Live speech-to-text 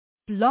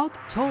Blog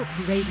Talk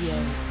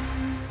Radio.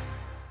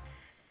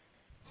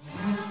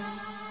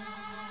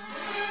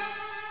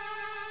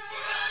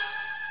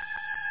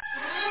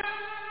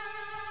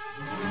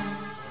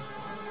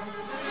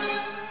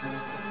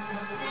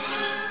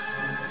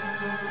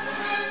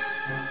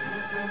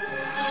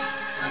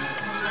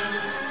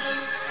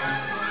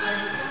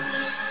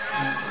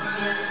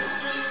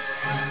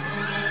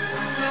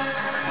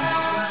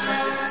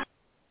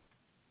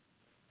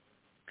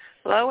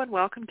 Hello and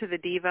welcome to the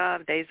Diva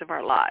of Days of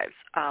Our Lives.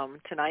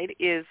 Tonight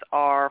is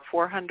our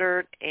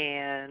 465th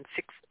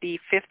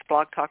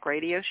Blog Talk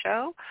Radio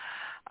show.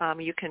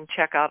 You can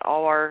check out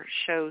all our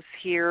shows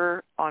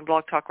here on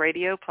Blog Talk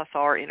Radio, plus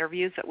all our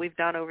interviews that we've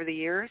done over the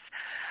years.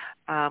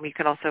 You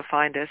can also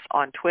find us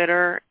on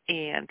Twitter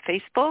and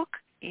Facebook,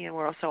 and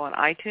we're also on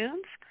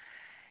iTunes.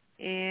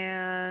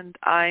 And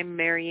I'm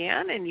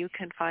Marianne, and you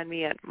can find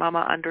me at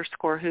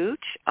mama_hooch.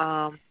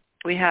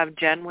 We have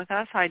Jen with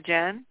us. Hi,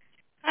 Jen.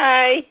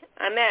 Hi,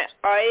 I'm at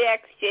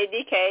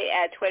REXJDK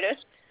at Twitter.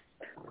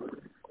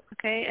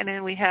 Okay, and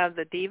then we have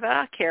the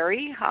Diva,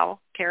 Carrie.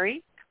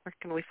 Carrie? Where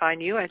can we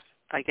find you?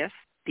 I guess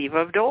Diva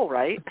of DOOL,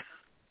 right?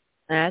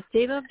 That's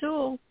Diva of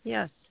DOOL,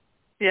 yes.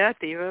 Yeah,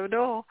 Diva of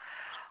DOOL.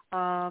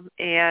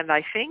 And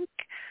I think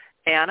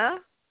Anna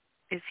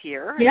is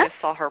here. Yep. I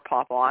just saw her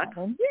pop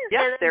on.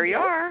 Yes, there you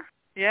are.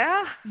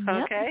 Yeah,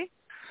 yep. Okay.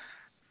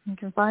 You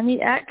can find me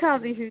at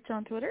CosbyHooch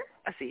on Twitter.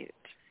 I see it.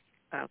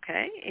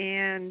 Okay,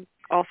 and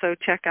also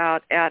check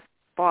out at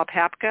Bob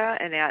Hapka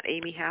and at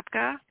Amy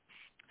Hapka,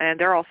 and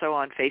they're also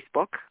on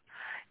Facebook,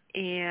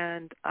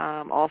 and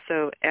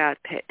also at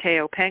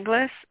Theo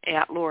Penglis,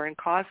 at Lauren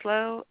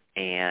Coslow,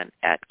 and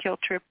at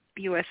Tripp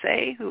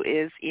USA, who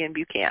is Ian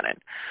Buchanan.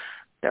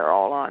 They're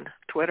all on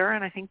Twitter,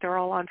 and I think they're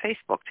all on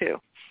Facebook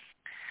too.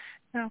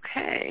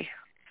 Okay,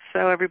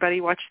 so everybody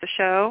watch the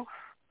show,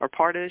 or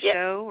part of the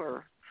show,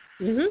 or?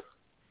 Mm-hmm.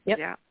 Yep.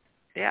 Yeah.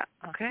 Yeah.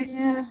 Okay.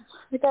 Yeah,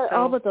 we got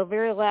all but the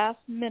very last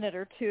minute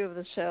or two of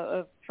the show,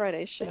 of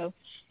Friday's show.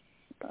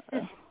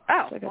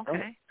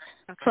 Okay.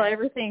 So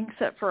everything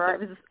except for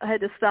I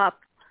had to stop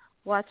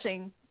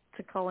watching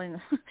to call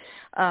in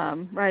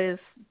right as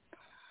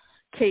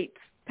Kate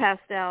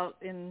passed out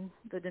in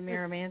the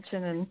DeMira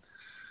mansion and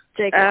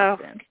Jake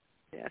walked in.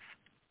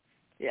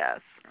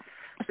 Yes.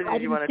 So I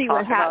didn't see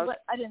what happened.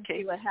 I didn't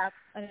see what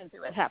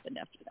happened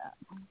after that.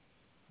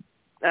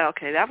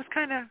 Okay, that was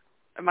kind of.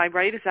 Am I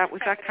right? Was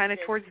that kind of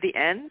towards the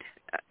end?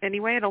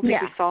 Anyway, I don't think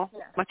we saw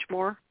much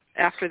more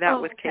after that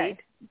with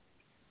Kate.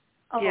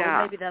 Oh,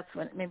 yeah. Maybe that's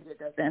when. Maybe it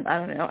does end. I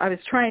don't know. I was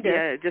trying to.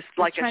 Yeah, just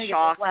like a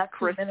shock,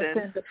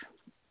 Kristen.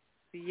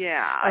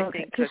 Yeah, I okay.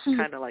 think it's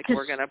kind of like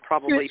we're going to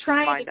probably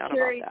find out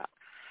about that.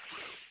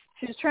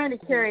 She was trying to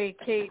carry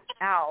Kate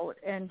out,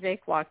 and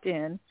Jake walked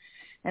in,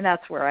 and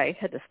that's where I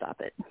had to stop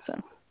it. So.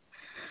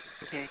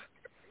 Okay.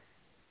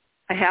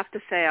 I have to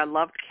say, I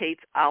loved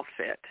Kate's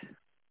outfit.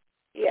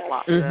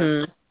 Yeah.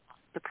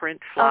 The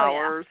print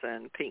flowers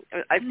and pink.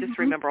 I just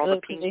remember all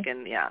the pink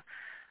and that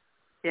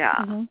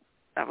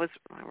was,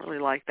 I really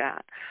liked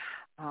that.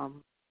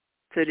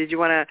 So did you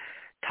want to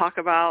talk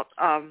about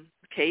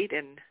Kate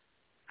and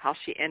how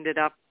she ended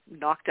up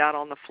knocked out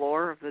on the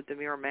floor of the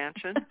DeMira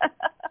mansion?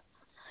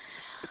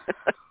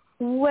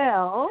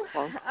 Well,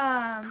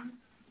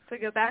 to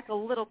go back a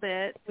little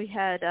bit, we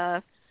had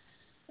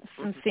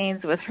some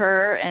scenes with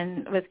her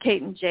and with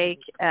Kate and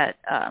Jake at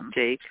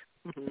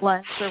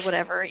lunch or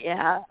whatever,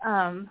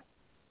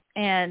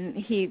 and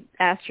he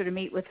asked her to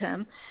meet with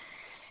him,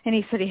 and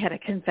he said he had a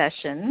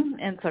confession,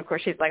 and so of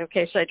course she's like,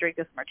 okay, should I drink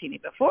this martini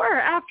before or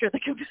after the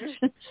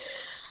confession?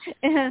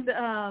 And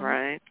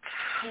right.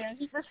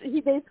 He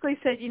basically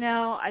said,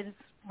 I just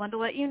wanted to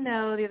let you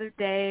know the other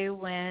day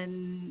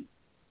when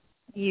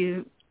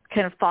you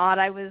kind of thought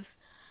I was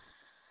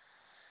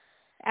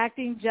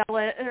acting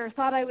jealous, or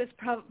thought I was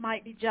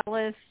might be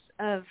jealous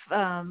of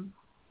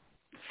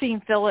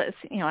seeing Philip,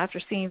 after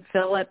seeing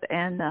Philip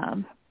and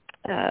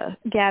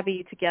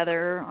Gabby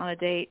together on a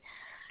date.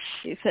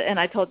 He said, and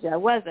I told you I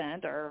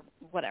wasn't, or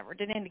whatever,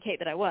 didn't indicate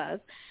that I was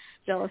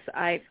jealous.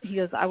 He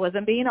goes, I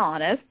wasn't being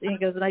honest. And he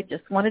goes, and I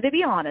just wanted to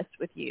be honest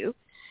with you.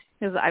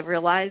 Because I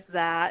realized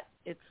that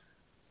it's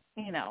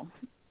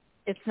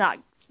not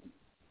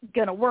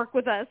going to work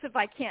with us if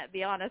I can't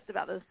be honest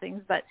about those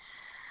things. But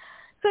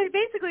so he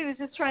basically was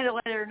just trying to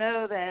let her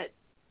know that,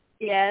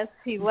 yes,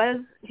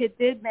 it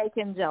did make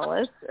him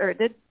jealous, or it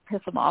did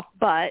piss him off,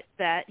 but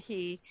that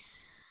he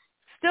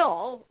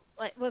still,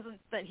 wasn't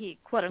that he,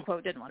 quote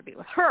unquote, didn't want to be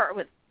with her,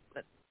 with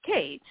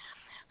Kate.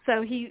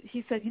 So he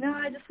said,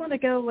 I just want to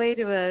go away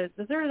to a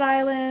desert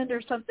island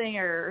or something,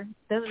 or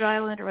desert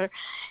island or whatever,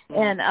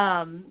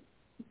 and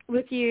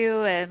with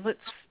you, and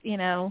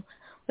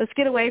let's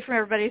get away from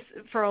everybody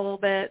for a little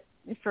bit,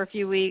 for a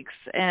few weeks.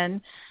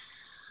 And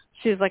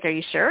she was like, are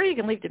you sure you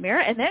can leave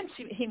DeMira? And then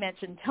he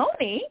mentioned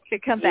Tony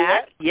could come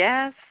back.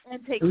 Yes.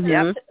 And take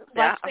things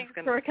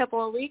for a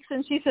couple of weeks.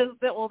 And she says,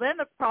 well, then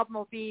the problem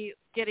will be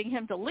getting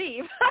him to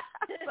leave.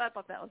 So I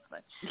thought that was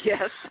fun.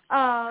 Yes.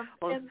 Well,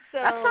 and so,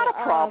 that's not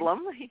a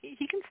problem.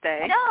 He can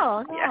stay. No,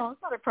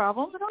 it's not a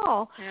problem at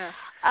all. Yeah.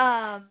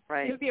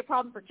 Right. It would be a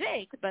problem for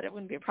Jake, but it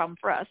wouldn't be a problem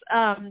for us.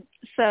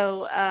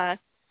 So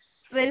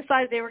they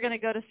decided they were going to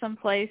go to some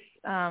place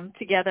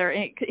together.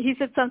 And he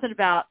said something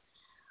about,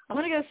 I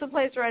want to go to some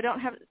place where I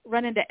don't have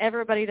run into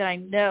everybody that I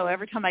know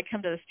every time I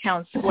come to this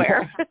town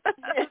square.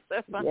 It's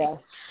so funny. Yeah.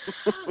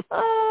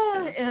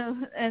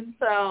 And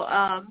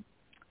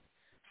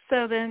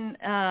so then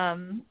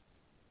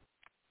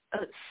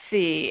let's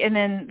see, and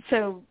then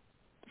so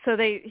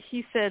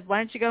he said, why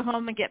don't you go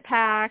home and get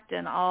packed,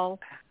 and I'll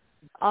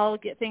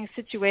get things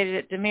situated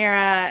at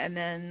Demira, and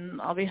then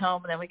I'll be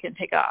home, and then we can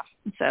take off.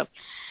 And so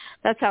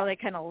that's how they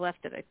kind of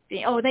left it, I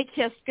think. Oh, and they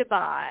kissed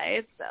goodbye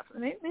and stuff.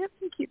 And they had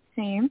some cute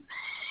scenes.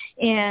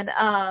 And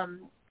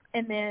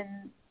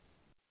then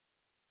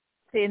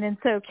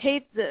so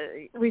Kate,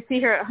 we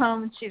see her at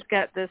home, and she's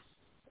got this,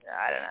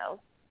 I don't know,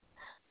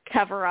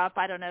 cover up.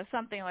 I don't know,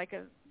 something like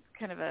a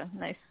kind of a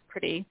nice,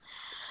 pretty,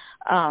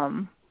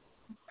 I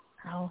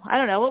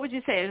don't know. What would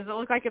you say? Does it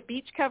look like a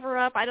beach cover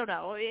up? I don't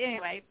know.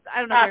 Anyway, I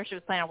don't know where she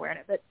was planning on wearing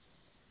it. But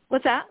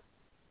what's that?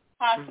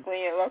 Possibly,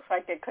 it looks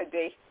like it could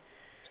be.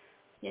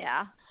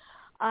 Yeah.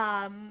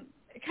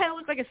 It kind of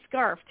looked like a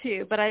scarf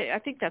too, but I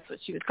think that's what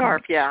she was.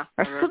 Scarf, yeah,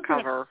 or some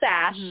cover.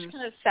 Kind of sash,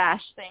 kind of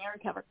sash thing or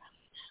cover.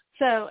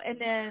 So, and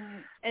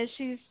then as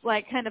she's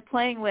like kind of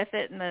playing with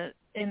it in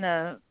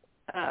the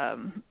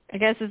I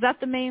guess, is that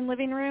the main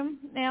living room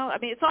now? I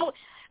mean, it's all.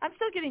 I'm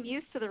still getting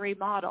used to the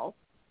remodel.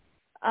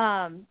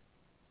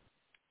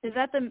 Is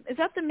that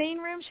the main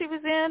room she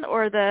was in,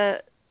 or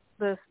the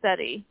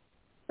study?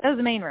 That was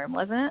the main room,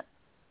 wasn't it?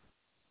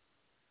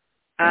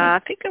 I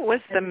think it was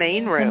the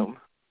main room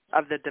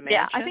of the dimension.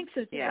 Yeah, I think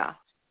so too. Yeah,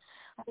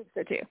 I think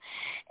so too.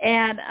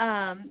 And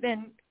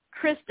then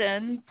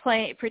Kristen,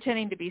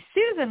 pretending to be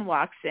Susan,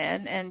 walks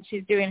in, and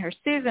she's doing her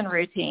Susan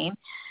routine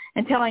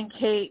and telling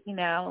Kate,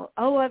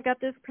 oh, I've got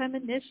this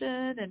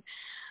premonition, and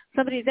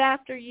somebody's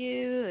after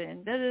you,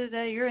 and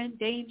da-da-da, you're in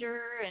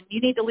danger, and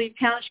you need to leave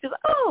town. She goes,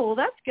 oh, well,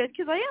 that's good,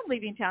 because I am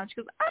leaving town. She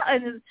goes, oh,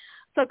 and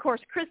so, of course,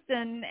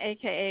 Kristen,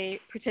 a.k.a.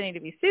 pretending to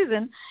be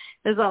Susan,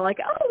 is all like,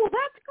 oh, well,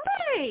 that's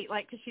great,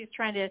 like, because she's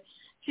trying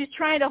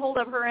to hold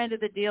up her end of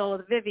the deal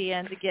with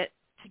Vivian to get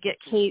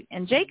Kate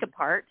and Jake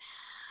apart,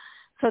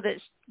 so that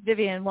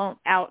Vivian won't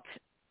out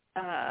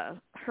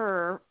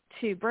her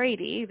to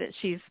Brady, that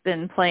she's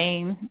been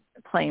playing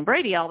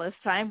Brady all this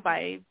time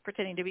by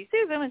pretending to be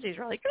Susan when she's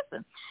really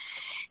Kristen.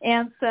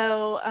 And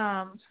so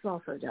she's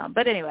also dumb.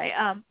 But anyway,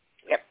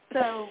 yep.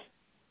 So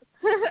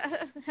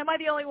am I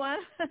the only one?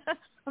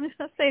 I'm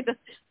just saying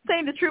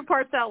the true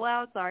parts out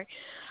loud. Sorry.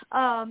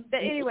 But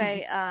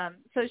anyway,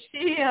 so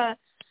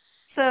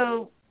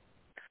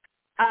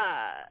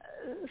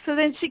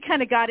then she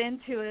kind of got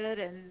into it,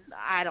 and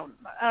I don't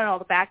know,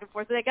 the back and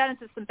forth. So they got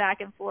into some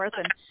back and forth,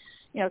 and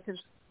because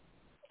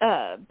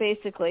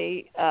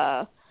basically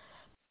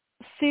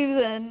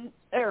Susan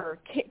or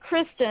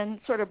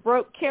Kristen sort of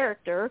broke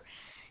character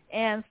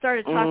and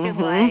started talking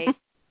like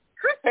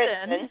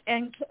Kristen,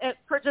 and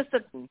for just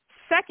a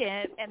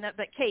second, and that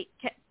Kate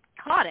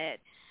caught it.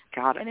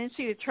 Got it. And then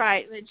she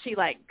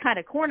like kind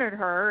of cornered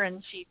her,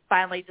 and she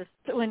finally just,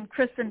 when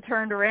Kristen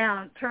turned,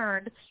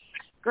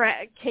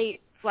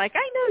 Kate's like,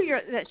 I know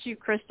that's you,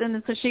 Kristen.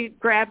 And so she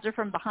grabs her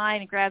from behind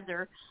and grabs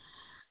her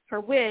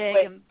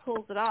wig and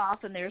pulls it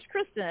off, and there's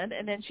Kristen.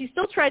 And then she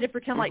still tried to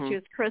pretend like she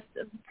was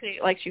Kristen,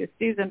 like she was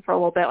Susan for a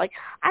little bit. Like,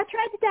 I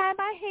tried to dye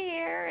my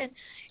hair, and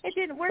it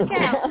didn't work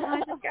out. So I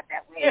just got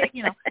that wig,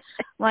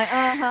 Like,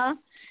 uh-huh.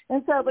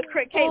 And so, but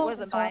Kate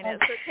wasn't buying it,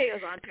 so Kate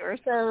was onto her.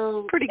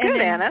 So pretty good,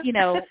 then,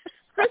 Anna.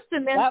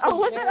 Kristen then,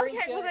 was it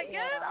okay? Good, Was it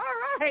good? All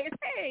right.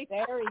 Hey.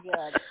 Very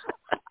good.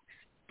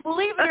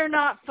 Believe it or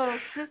not,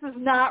 folks, this is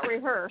not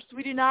rehearsed.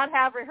 We do not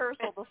have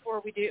rehearsal before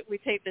we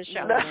tape this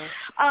show. No.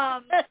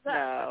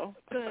 So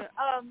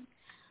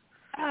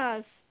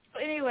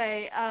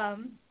anyway,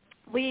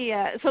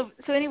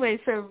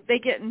 so they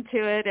get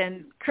into it,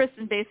 and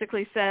Kristen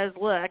basically says,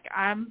 "Look,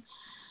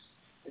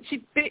 She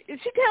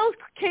tells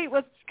Kate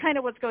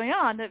what's going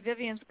on, that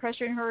Vivian's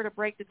pressuring her to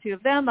break the two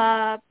of them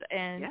up,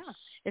 and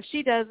if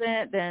she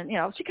doesn't, then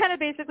she kind of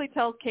basically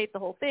tells Kate the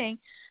whole thing.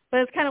 But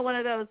it's kind of one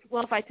of those,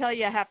 well, if I tell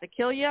you, I have to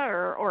kill you,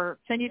 or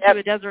send you to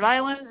a desert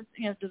island.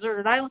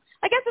 Deserted island.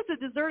 I guess it's a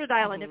deserted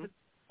island if it's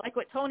like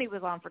what Tony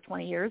was on for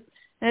 20 years,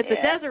 and it's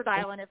a desert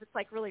island if it's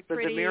like really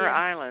pretty. The Demira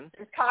Island.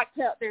 There's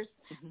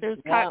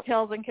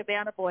cocktails and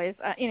cabana boys.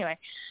 Anyway,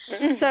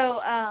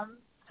 so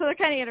they're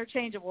kind of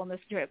interchangeable in this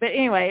trip. But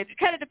anyway, it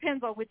kind of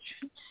depends on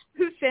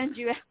who sends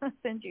you.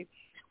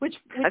 Which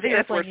I think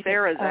that's where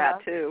Sarah's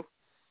at too.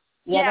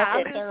 Yeah, I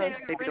was going to say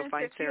maybe to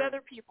find a few Sarah.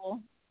 other people.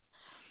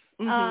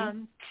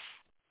 Mm-hmm.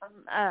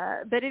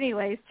 But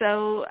anyway,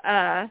 so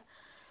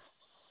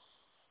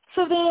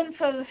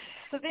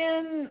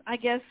then I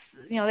guess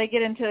they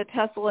get into a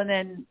tussle, and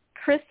then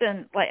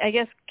Kristen, like, I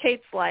guess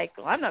Kate's like,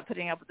 well, I'm not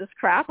putting up with this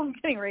crap. I'm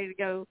getting ready to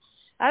go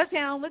out of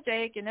town with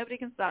Jake, and nobody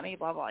can stop me.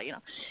 Blah blah,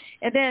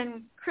 And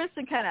then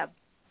Kristen kind of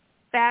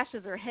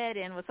bashes her head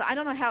in with. I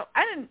don't know how.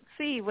 I didn't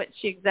see what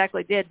she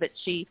exactly did, but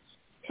she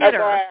hit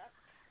her.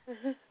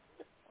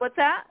 What's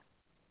that?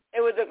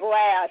 It was a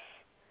glass.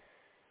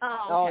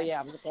 Oh, okay.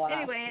 Yeah, it was a glass.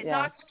 Anyway, it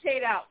knocked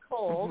Kate out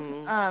cold.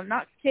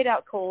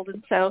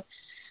 And so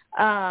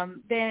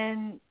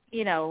then,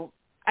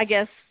 I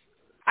guess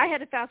I had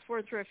to fast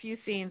forward through a few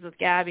scenes with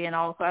Gabby and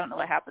all, so I don't know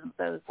what happened with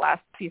those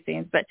last few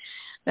scenes. But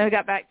then we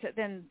got back to,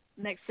 then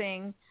next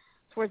thing,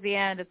 towards the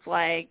end, it's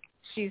like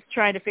she's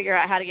trying to figure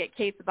out how to get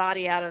Kate's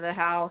body out of the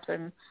house.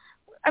 And,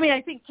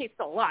 I think Kate's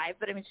still alive,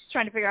 but, she's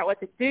trying to figure out what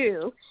to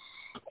do.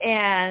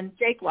 And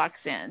Jake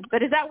walks in.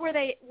 But is that where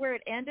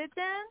it ended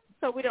then?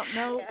 So we don't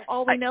know.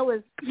 All we know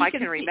is if I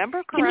can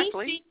remember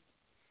correctly.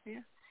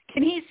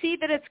 Can he see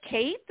that it's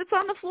Kate that's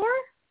on the floor?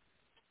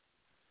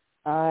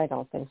 I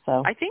don't think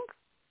so. I think.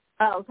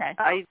 Oh, okay.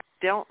 I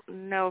don't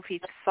know if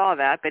he saw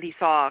that, but he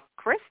saw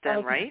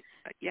Kristen, right?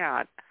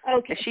 Yeah.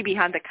 Okay. Is she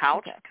behind the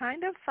couch,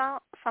 kind of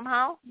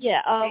somehow?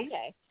 Yeah. Oh,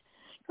 okay.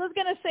 So I was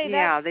gonna say that.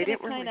 Yeah, they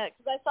didn't kind of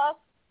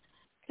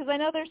because I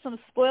know there's some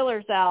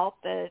spoilers out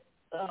that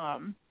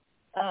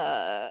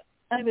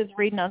I was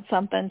reading on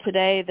something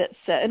today that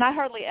said, and I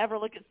hardly ever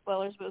look at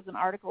spoilers, but it was an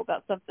article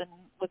about something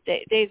with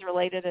days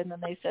related, and then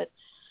they said,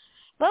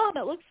 well,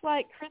 it looks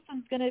like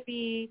Kristen's going to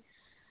be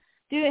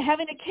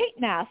having a Kate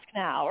mask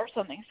now or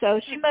something. So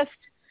she must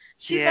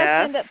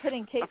end up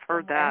putting Kate. I've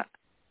heard that.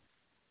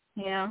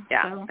 Yeah.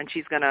 Yeah, so. and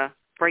she's going to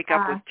break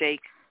up with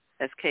Jake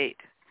as Kate.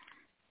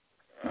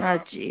 Oh,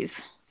 jeez.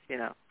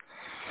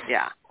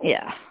 Yeah.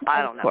 Yeah.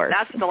 I don't know. Course.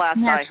 That's the last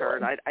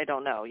Naturally. I heard. I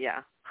don't know.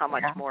 Yeah. How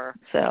much more?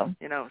 So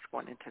is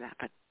going into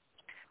that,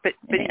 but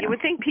you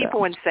would think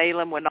people in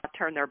Salem would not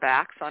turn their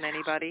backs on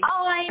anybody.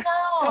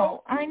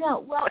 Oh, I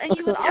know. Well, and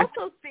you would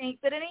also think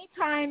that any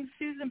time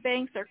Susan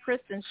Banks or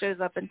Kristen shows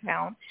up in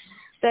town,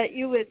 that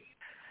you would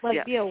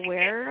be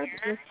aware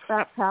that this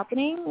stuff's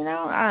happening. I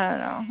don't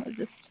know. It's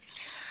just.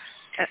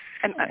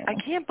 And I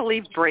can't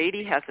believe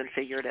Brady hasn't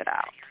figured it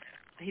out.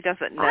 He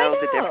doesn't know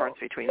the difference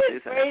between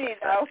Susan and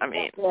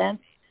Kristen.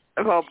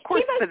 Well, of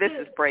course, but this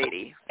is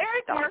Brady.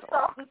 Eric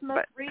Marcel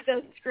must read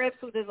those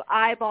scripts with his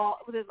eyeball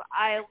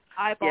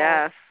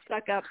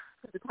stuck up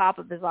to the top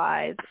of his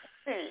eyes.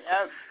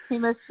 Yep. He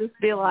must just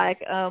be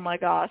like, oh my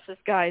gosh, this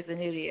guy's an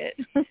idiot.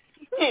 Oh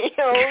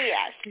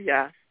yes.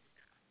 Yeah.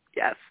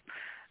 Yes.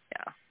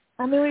 Yeah.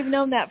 We've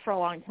known that for a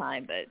long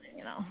time, but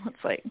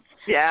it's like,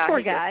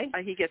 poor guy.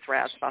 He gets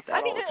razzed about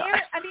that all the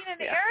time.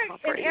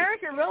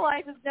 Eric in real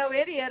life is no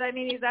idiot.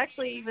 He's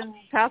actually even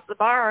passed the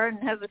bar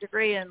and has a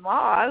degree in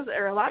laws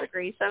or a law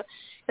degree. So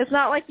it's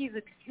not like he's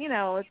as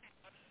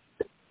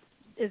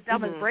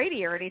dumb as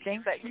Brady or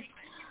anything. But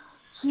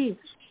geez,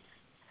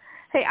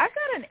 hey, I've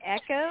got an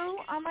echo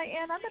on my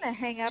end. I'm going to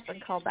hang up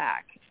and call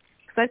back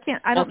because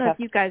I don't know if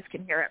you guys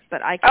can hear it,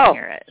 but I can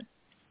hear it.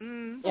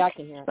 Yeah, I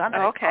can hear it. So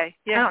okay.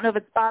 Yeah. I don't know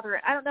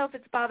if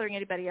it's bothering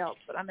anybody else,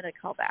 but I'm going to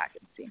call back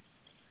and see.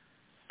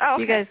 Oh,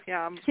 okay. You guys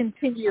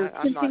continue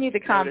the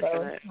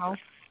combo.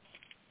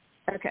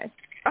 Okay.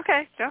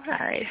 Okay, go ahead.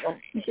 All right. Well,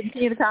 you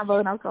continue the combo,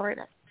 and I'll call right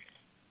back.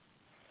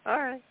 All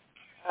right.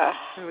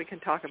 And we can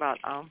talk about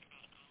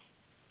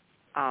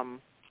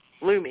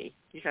Lumi.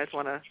 You guys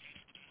want to?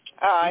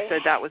 You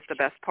said that was the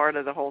best part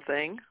of the whole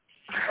thing.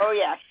 Oh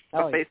yeah.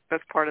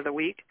 Best part of the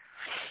week.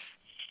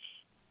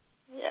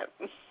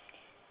 Yep.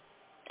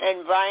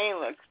 And Brian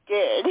looks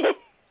good.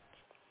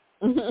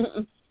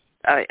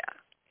 Oh, yeah.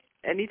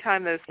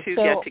 Anytime those two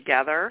get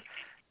together,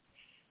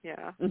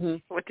 yeah. Mm-hmm.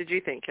 What did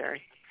you think,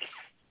 Carrie?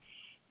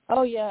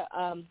 Oh, yeah.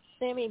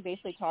 Sami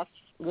basically talked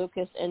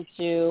Lucas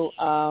into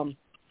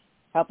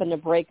helping to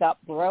break up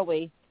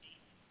Broy.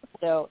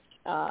 So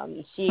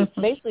she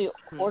basically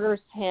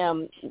orders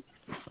him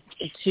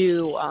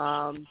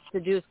to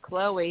seduce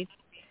Chloe,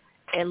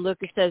 and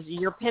Lucas says,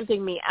 "You're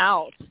pimping me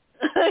out."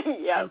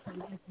 Yeah.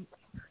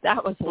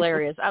 That was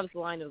hilarious. That was the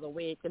line of the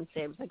week. And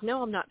Sam was like,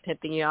 "No, I'm not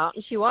pimping you out."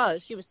 And she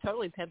was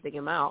totally pimping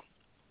him out.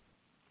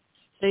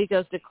 So he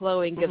goes to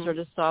Chloe and gives her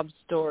the sob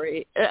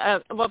story.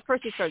 Well,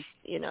 first he starts,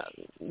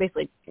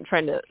 basically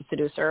trying to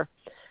seduce her,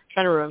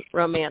 trying to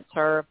romance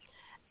her.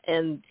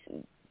 And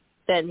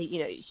then,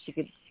 you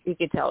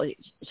could tell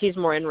she's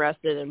more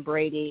interested in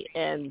Brady.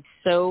 And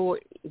so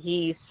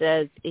he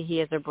says he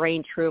has a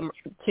brain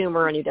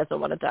tumor and he doesn't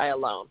want to die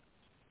alone.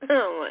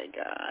 Oh, my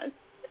God.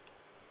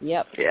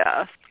 Yep.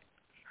 Yeah.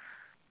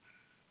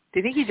 Do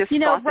you think he just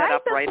thought that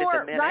up right at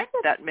the minute?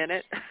 That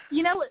minute?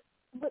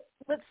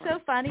 What's so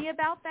funny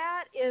about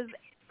that is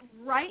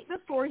right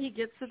before he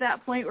gets to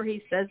that point where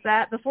he says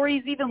that, before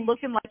he's even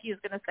looking like he's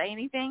going to say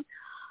anything,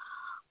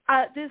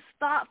 this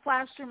thought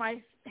flashed through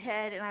my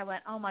head, and I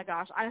went, "Oh my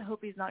gosh, I hope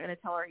he's not going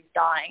to tell her he's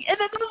dying." And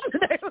then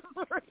it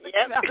was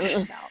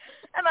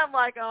and I'm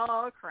like,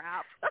 "Oh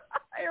crap,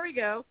 here we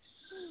go."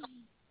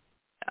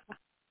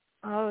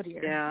 Oh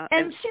dear. Yeah.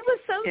 And she was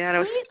so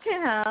sweet to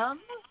him.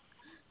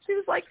 She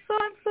was like,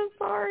 "I'm so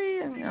sorry."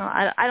 And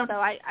I don't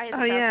know. I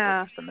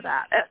had some of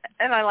that.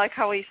 And I like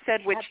how he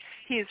said, which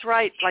he's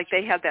right. Like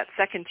they had that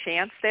second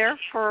chance there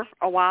for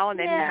a while, and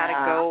then he had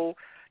to go,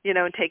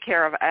 and take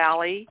care of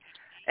Allie.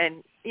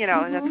 And, you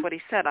know, and that's what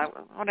he said. I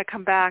want to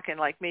come back and,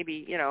 like,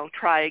 maybe, you know,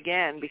 try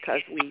again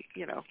because we,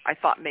 you know, I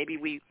thought maybe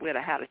we would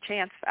have had a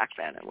chance back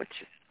then,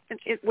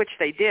 which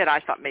they did. I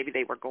thought maybe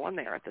they were going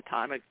there at the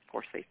time. Of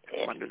course, they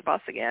went under the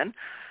bus again.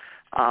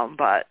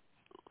 But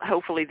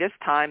hopefully this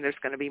time there's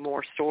going to be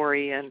more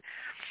story and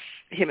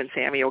him and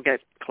Sami will get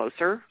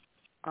closer.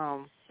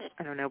 I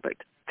don't know, but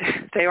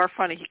they are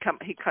funny.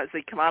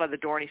 They come out of the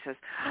door and he says,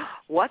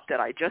 "What did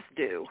I just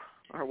do?"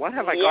 Or "What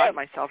have I gotten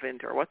myself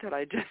into?" Or "What did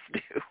I just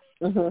do?"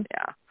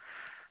 Yeah.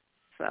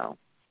 So,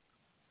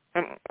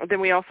 and then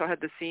we also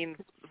had the scene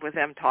with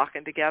them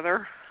talking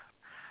together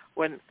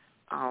when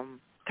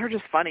they're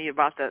just funny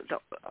about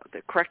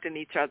the correcting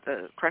each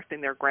other,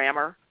 correcting their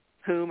grammar,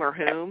 whom or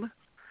whom.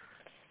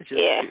 Which is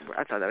cute.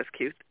 I thought that was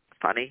cute,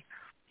 funny.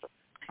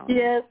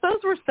 Yes,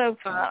 those were so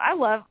fun. I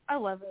love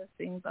those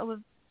scenes. I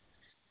love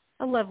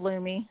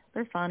Lumi.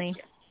 They're funny.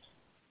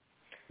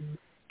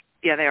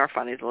 Yeah, they are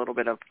funny. There's a little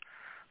bit of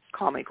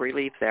comic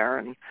relief there,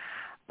 and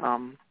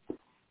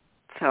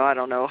so I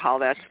don't know how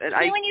that's. And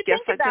when you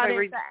think about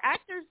it,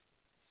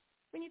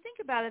 When you think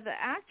about it, the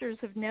actors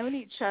have known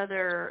each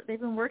other. They've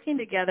been working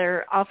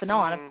together off and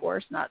on, of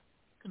course, not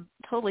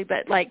totally,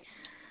 but like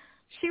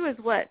she was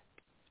what,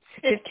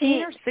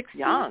 15 or 16?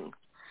 Young.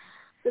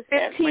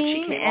 15, when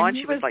she came on,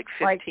 she was like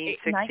 15, like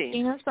 16.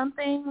 19 or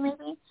something,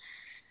 maybe.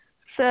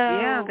 So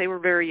yeah, they were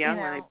very young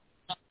when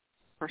they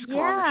first came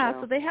on the show.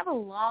 Yeah, so they have a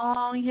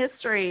long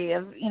history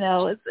of, you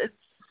know,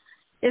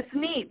 it's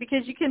neat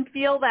because you can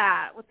feel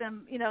that with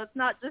them. You know, it's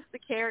not just the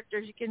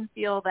characters. You can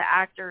feel the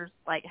actors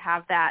like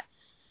have that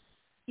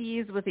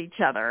ease with each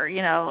other.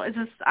 You know, it's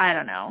just, I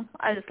don't know.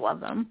 I just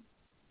love them.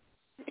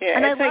 Yeah,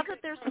 and I love that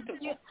there's some.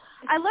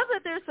 I love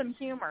that there's some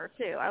humor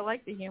too. I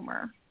like the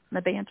humor, and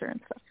the banter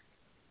and stuff.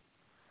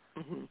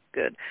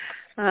 Good.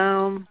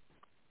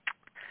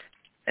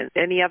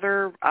 Any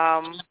other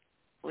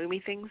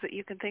Lumi things that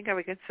you can think of?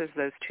 I guess there's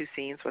those two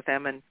scenes with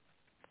them and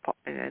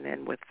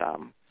then with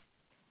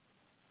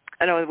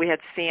I know we had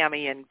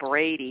Sami and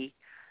Brady.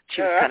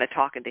 She was kind of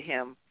talking to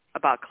him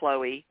about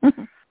Chloe, you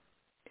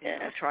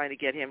know, trying to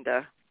get him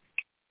to,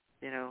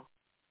 you know,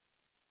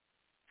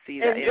 see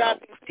that, you know,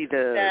 see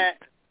the. That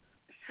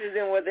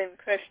Susan wasn't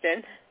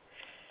Kristen,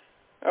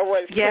 or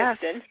was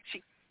Kristen?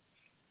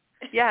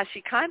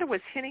 She kind of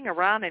was hinting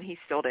around, and he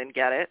still didn't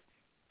get it.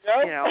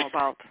 No? You know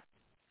about.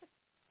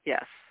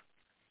 Yes,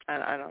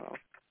 I don't know,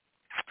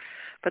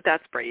 but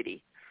that's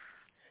Brady.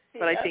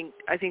 But I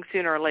think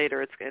sooner or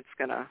later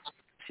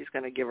she's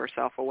gonna give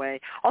herself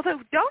away. Although,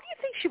 don't you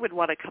think she would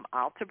want to come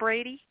out to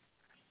Brady?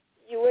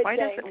 You would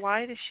think.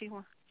 Why does she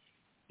want?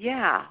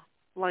 Yeah,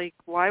 like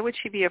why would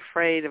she be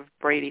afraid of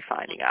Brady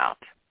finding out?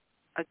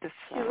 She's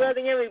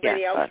letting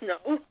everybody else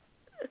know.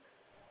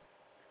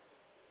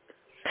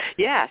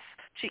 Yes,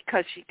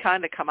 because she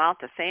kind of come out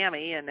to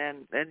Sami, and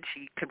then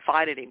she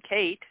confided in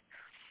Kate.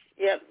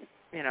 Yep.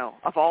 You know,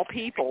 of all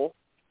people,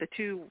 the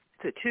two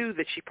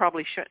that she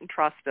probably shouldn't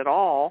trust at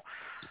all.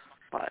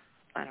 But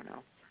I don't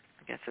know.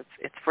 I guess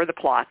it's for the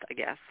plot. I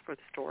guess for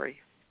the story.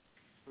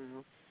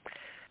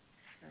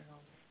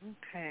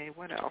 Okay,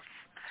 what else?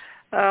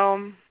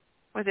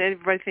 What did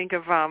everybody think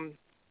of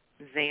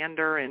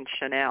Xander and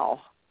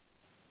Chanel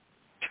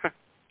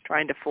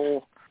trying to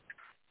fool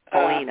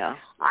Paulina?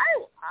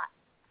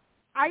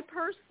 I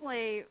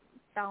personally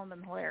found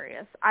them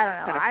hilarious. I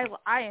don't know.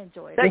 I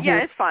enjoyed it. Yeah,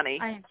 it's funny.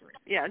 I enjoyed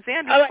it. Yeah,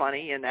 Xander's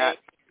funny in that.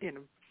 You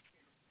know.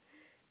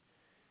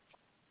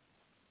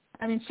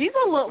 I mean, she's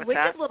a little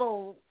wicked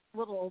little.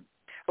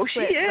 Oh,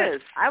 she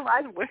is.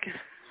 I wicked.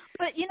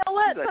 But you know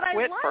what? She's but I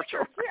like her.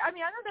 Sure. I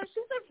mean, I don't know.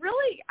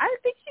 I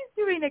think she's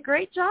doing a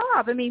great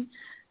job. I mean,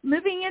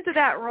 moving into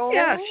that role.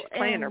 Yeah, she's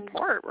playing her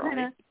part,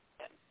 really.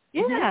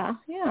 Yeah.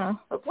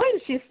 But boy,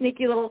 is she a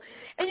sneaky little.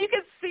 And you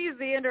can see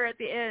Xander at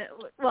the end.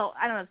 Well,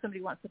 I don't know if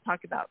somebody wants to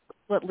talk about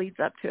what leads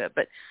up to it,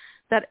 but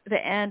that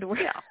the end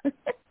where,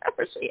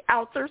 where she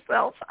outs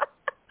herself.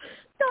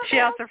 She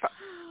outs her.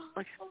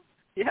 Like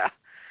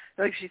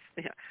she's.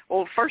 Yeah.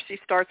 Well, first she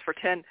starts for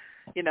 10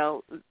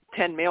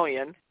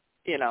 million.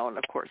 You know, and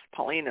of course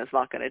Paulina's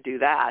not going to do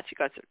that. She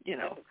got,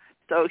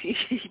 so he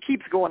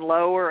keeps going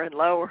lower and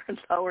lower and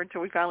lower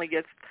until he finally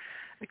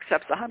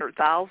accepts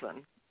 100,000.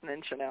 And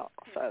then Chanel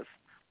says,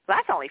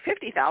 "That's only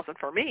 50,000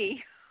 for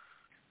me."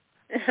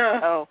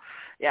 Oh,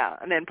 yeah.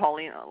 And then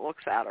Paulina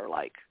looks at her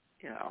like,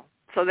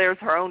 So there's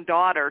her own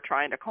daughter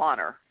trying to con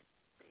her.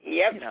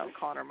 Yep.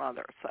 Con her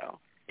mother. So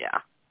yeah.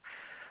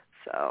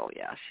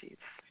 She's.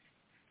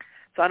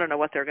 So I don't know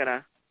what they're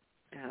gonna,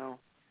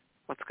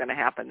 what's gonna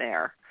happen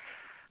there.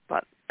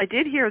 But I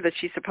did hear that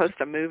she's supposed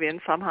to move in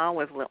somehow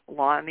with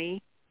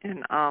Lani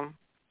and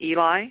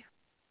Eli.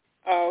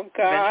 Oh,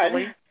 God.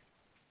 Eventually,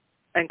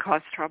 and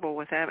cause trouble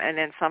with them. And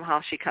then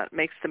somehow she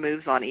makes the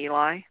moves on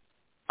Eli.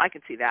 I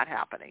can see that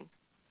happening.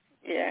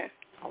 Yeah.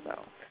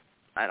 Although,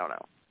 I don't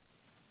know.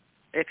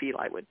 If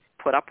Eli would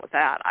put up with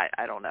that,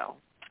 I don't know.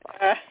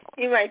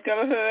 He might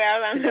throw her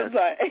out on the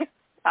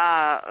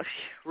butt.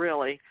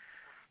 Really.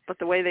 But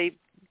the way they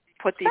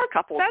put these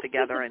couples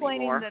together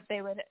anymore.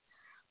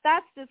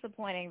 That's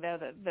disappointing, though,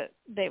 that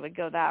they would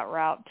go that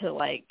route to,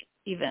 like,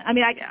 even. I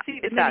mean, I could see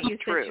the minute you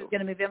said she was going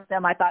to move in with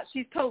them, I thought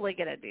she's totally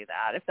going to do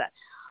that.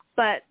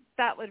 But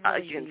that would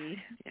really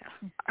be. Yeah.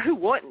 Who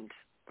wouldn't?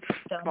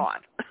 Come on,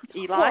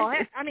 Eli. Well,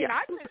 I mean,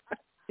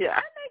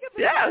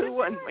 who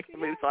wouldn't make a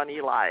move on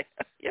Eli?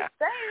 Yeah,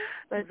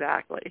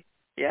 exactly.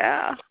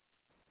 Yeah.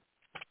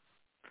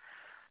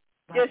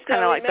 Just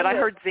kind of like, but I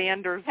heard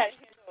Xander's. How to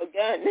handle a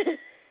gun.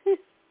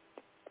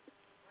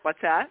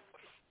 What's that?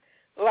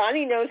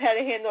 Lani knows how to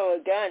handle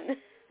a gun.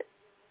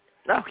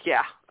 Oh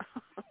yeah.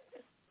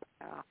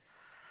 Yeah.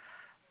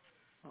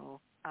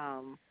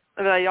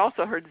 But I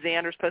also heard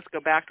Xander's supposed to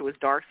go back to his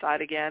dark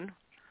side again.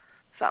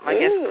 Something. I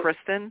guess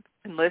Kristen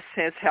enlists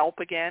his help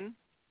again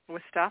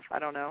with stuff. I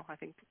don't know. I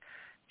think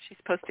she's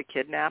supposed to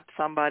kidnap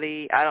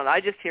somebody. I don't know. I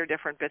just hear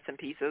different bits and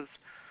pieces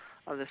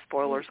of the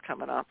spoilers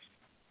coming up.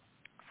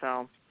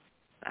 So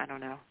I don't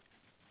know.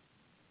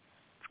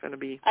 It's going to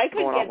be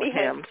going on with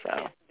him.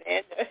 So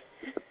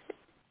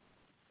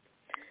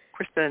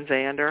Kristen and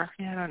Xander.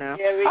 Yeah, I don't know.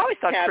 Yeah, I always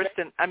thought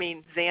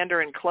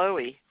Xander and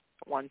Chloe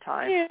at one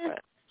time,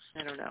 but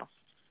I don't know.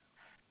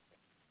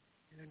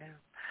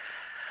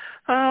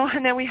 Oh,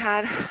 and then we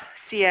had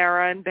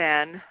Ciera and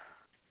Ben.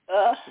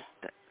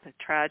 The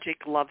tragic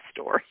love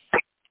story.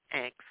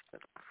 Thanks.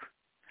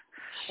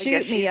 I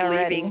guess she's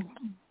leaving.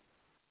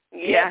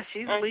 Yeah,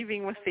 she's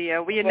leaving with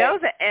Theo. We know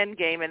the end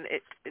game, and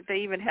they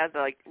even had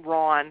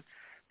Ron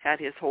had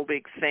his whole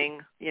big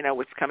thing,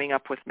 what's coming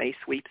up with May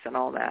sweeps and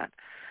all that.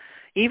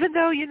 Even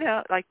though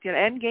the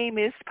end game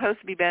is supposed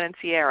to be Ben and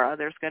Ciera,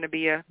 there's going to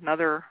be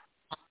another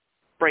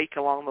break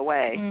along the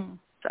way.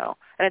 So,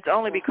 and it's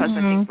only because I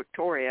think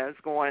Victoria is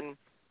going.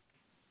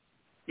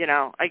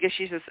 I guess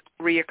she's just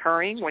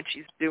reoccurring when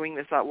she's doing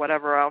this,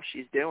 whatever else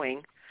she's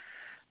doing.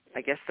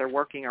 I guess they're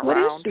working around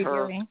her. What is she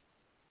doing?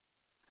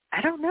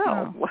 I don't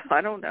know. Well,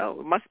 I don't know.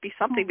 It must be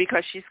something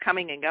because she's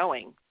coming and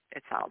going,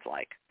 it sounds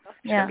like.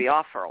 She's going to be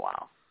off for a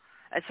while.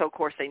 And so, of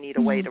course, they need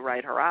a way to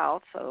write her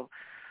out. So,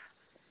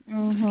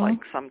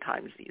 it's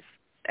sometimes these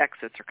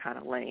exits are kind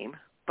of lame.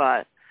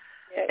 But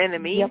in the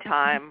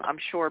meantime, I'm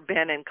sure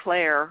Ben and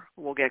Claire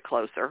will get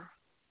closer.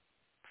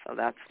 So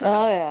that's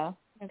the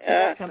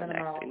coming the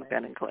next thing,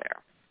 Ben and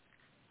Claire.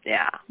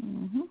 Yeah.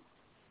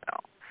 So,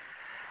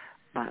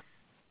 but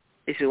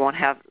if we won't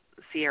have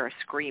Ciera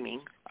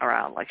screaming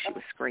around like she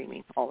was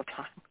screaming all the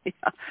time.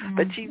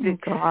 But she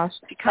did. Gosh.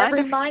 She kind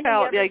of reminded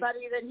felt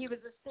everybody that he was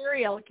a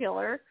serial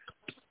killer.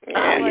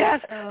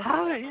 Yes.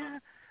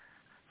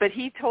 But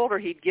he told her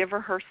he'd give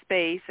her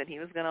space and he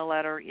was going to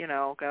let her,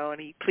 go. And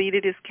he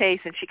pleaded his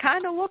case. And she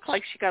kind of looked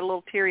like she got a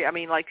little teary. I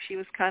mean, like she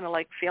was kind of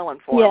feeling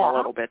for him a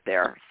little bit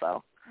there.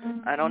 So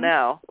I don't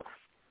know.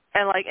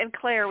 And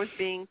Claire was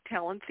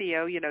telling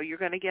Theo, you're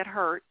going to get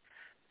hurt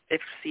if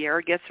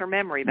Ciera gets her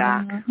memory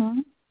back.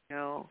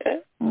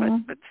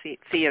 But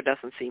Theo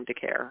doesn't seem to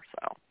care.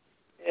 So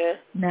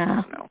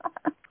no.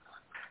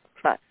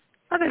 But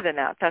other than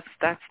that,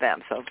 that's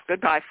them. So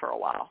goodbye for a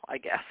while, I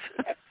guess.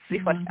 See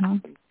what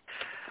happens.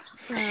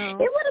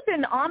 It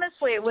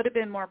would have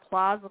been more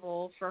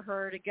plausible for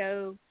her to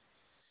go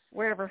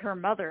wherever her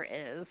mother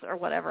is or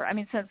whatever. I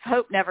mean, since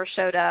Hope never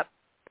showed up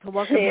to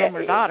welcome home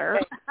her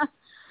daughter.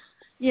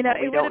 It would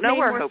have made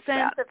more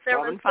sense if there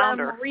was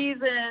some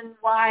reason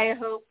why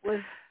Hope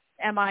was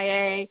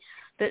MIA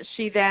that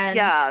she then,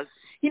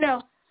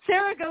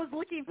 Sarah goes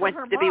looking for her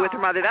mom. To be with her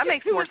mother. That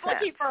makes more sense.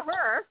 Looking for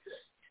her.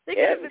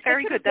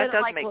 Very good. That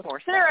does make more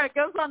sense. Sarah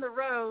goes on the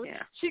road.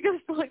 Yeah. She goes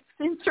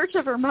in search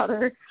of her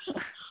mother.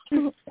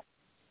 Who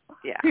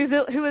is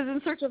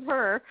in search of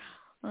her.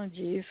 Oh,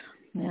 geez.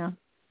 Yeah.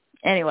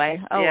 Anyway.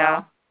 Oh,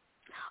 well.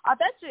 I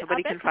bet you.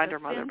 Nobody can find her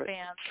mother. But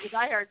the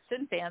diehard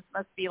Sin fans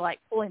must be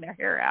pulling their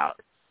hair out.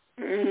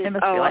 They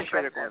must be I'm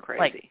sure they're going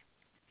crazy.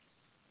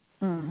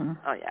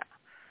 Oh yeah,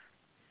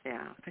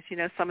 yeah.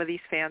 Because some of these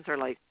fans are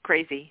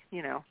crazy.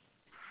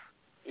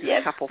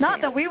 Yes.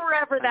 Not that we were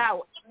ever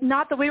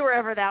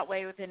that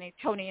way with any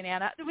Tony and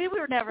Anna. We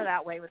were never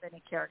that way with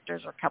any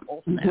characters or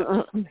couples.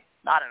 No.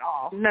 Not at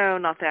all. No,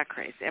 not that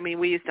crazy. I mean,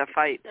 we used to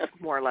fight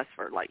more or less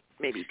for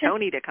maybe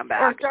Tony to come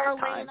back. Or Darlena,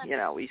 at the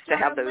time. We used to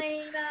have those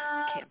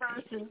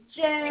versus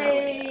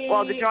Jay.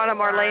 Well, the John and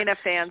Marlena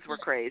fans were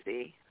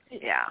crazy.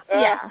 Yeah.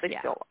 They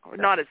still are.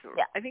 Not as.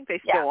 I think they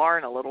still are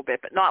in a little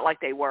bit, but not like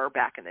they were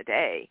back in the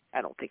day.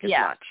 I don't think as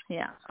much.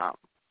 Yeah.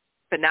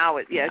 But now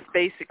it's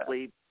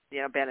basically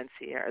Ben and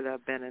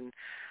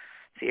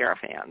Ciera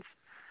fans.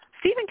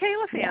 Steve and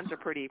Kayla fans are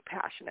pretty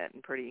passionate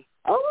and pretty.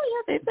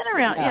 Oh yeah, they've been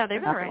around. Yeah,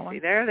 they've been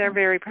around. They're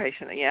very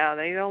patient. Yeah,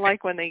 they don't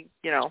like when they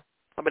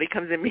somebody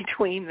comes in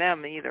between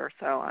them either.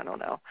 So I don't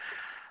know.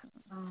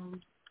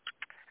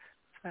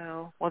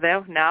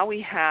 Now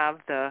we have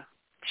the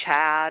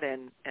Chad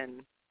and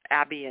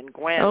Abby and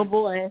Gwen. Oh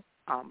boy,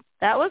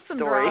 that was some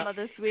drama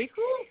this week.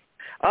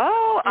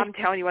 Oh, I'm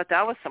telling you what,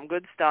 that was some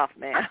good stuff,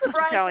 man.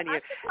 I'm telling you.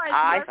 I'm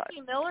surprised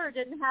Marci Miller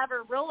didn't have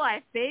her real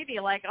life baby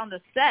on the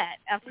set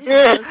after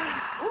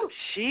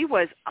she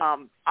was.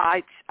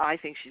 I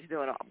think she's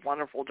doing a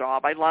wonderful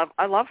job. I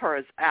love her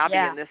as Abby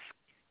in this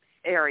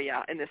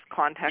area in this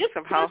context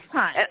of how.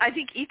 And I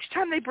think each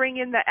time they bring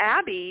in the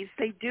Abbeys,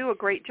 they do a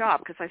great job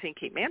because I think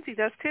Kate Mansi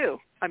does too.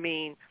 I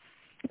mean,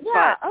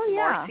 yeah, but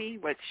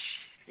Marci, which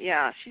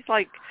she's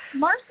like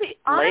Marci.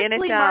 Laying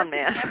Honestly, it down, Marci's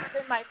man. never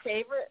been my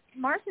favorite.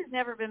 Marci's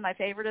never been my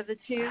favorite of the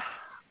two,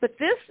 but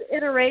this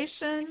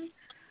iteration.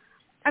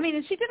 I mean,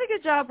 and she did a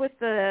good job with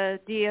the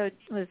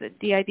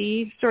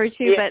DID story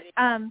too, Yeah.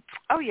 but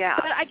oh yeah.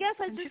 But I guess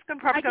she's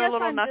gonna probably go a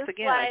little nuts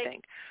again. I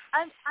think.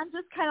 I'm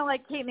just kind of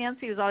like Kate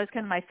Mansi was always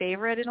kind of my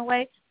favorite in a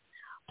way,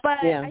 but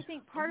I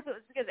think part of it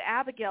was because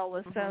Abigail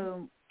was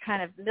so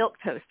kind of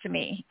milquetoast to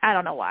me. I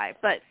don't know why,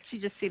 but she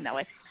just seemed that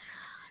way.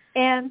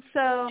 And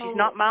so she's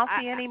not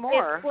mouthy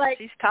anymore. Like,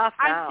 she's tough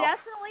now.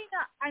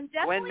 I'm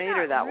definitely made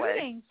her that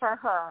rooting for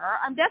her.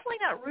 I'm definitely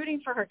not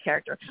rooting for her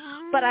character,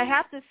 but I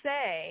have to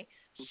say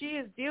she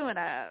is doing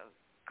a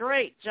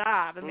great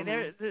job. I mean,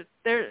 they're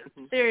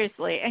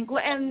seriously,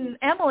 and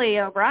Emily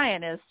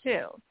O'Brien is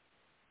too.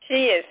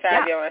 She is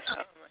fabulous. Yeah.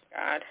 Oh my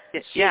God. She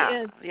is.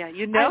 Yeah.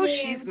 You know,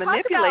 she's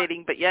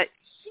manipulating, but yet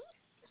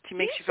she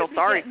makes you feel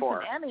sorry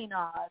for her. Emmy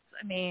nods.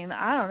 I mean,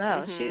 I don't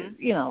know. She's,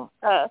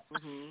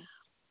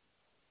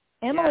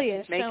 Emily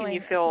is making showing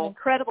you feel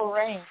incredible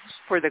range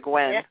for the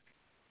Gwen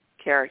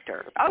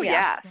character. Oh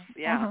yes,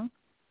 yeah.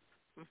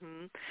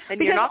 And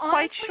because you're not honestly,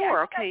 quite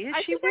sure. Okay, is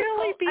she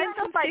really being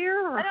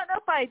sincere? I don't know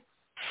if I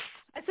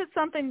said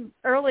something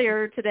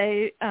earlier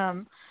today.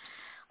 I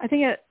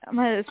think I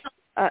might have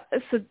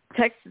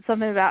texted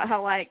something about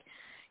how I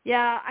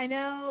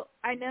know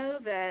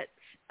that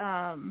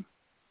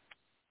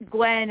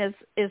Gwen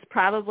is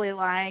probably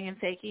lying and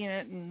faking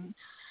it, and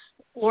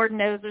Lord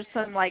knows there's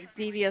some like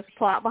devious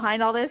plot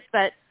behind all this,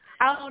 but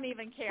I don't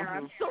even care.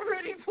 I'm still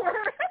rooting for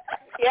her.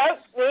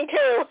 Yep, me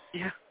too.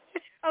 Yeah.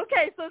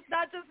 Okay, so it's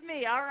not just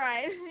me. All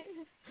right.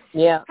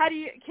 Yeah. How do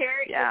you,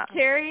 Carrie? Yeah.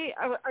 Carrie,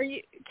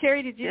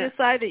 Carrie? Did you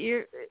decide that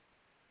you're?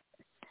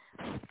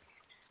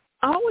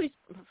 I always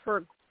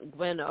prefer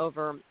Gwen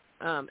over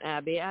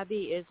Abby. Abby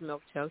is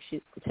milquetoast.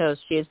 She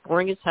is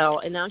boring as hell,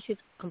 and now she's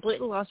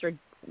completely lost her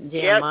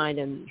damn mind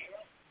and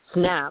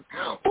snapped.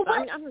 Well,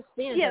 I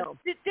understand. Yes.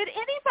 Did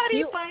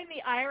anybody find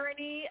the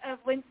irony of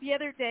when the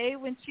other day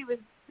when she was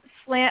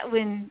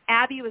when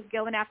Abby was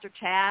going after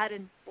Chad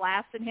and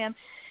blasting him?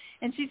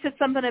 And she said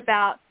something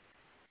about,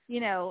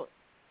 being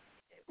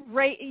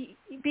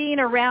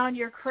around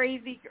your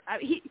crazy.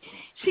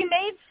 She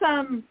made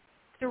some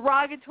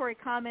derogatory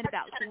comment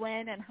about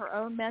Gwen and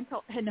her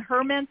mental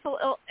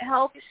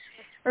health,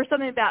 or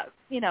something about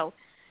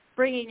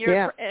bringing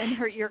your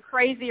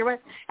crazy.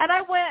 And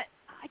I went.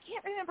 I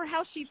can't remember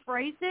how she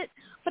phrased it,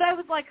 but I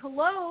was like,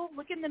 "Hello,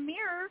 look in the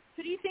mirror.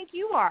 Who do you think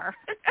you are?"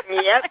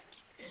 Yep.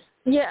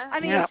 Yeah.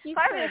 I mean, and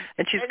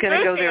she's going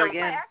to go there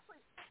again.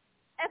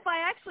 If I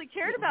actually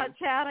cared about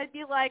Chad, I'd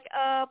be like,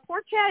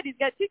 poor Chad, he's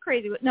got too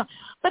crazy. No,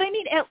 but I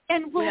mean, if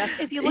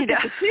you look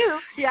at the two,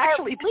 at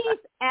least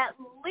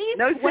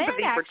no Gwen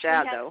sympathy for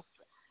Chad, though.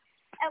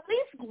 At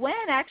least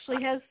Gwen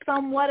actually has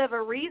somewhat of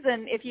a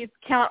reason if you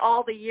count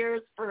all the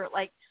years for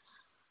like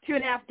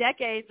 2.5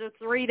 decades or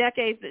 3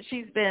 decades that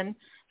she's been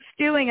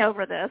stewing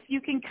over this.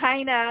 You can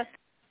kind of,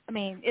 I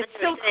mean, it's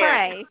still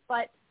cray,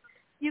 but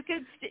you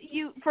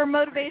for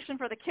motivation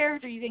for the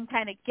character, you can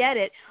kind of get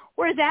it.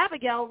 Whereas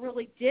Abigail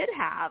really did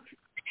have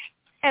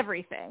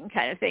everything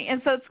kind of thing.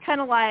 And so it's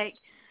kind of like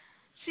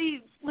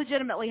she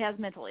legitimately has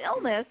mental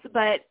illness,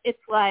 but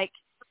it's like,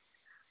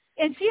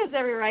 and she has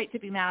every right to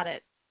be mad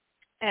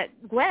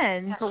at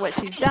Gwen for what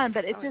she's done,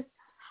 but it's just,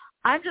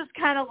 I'm just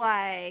kind of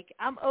like,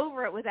 I'm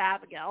over it with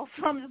Abigail.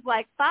 So I'm just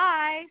like,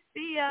 bye,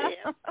 see ya.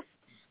 Yeah.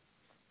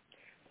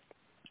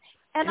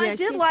 And I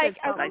did like,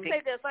 I will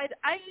say this, I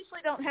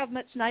usually don't have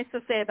much nice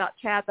to say about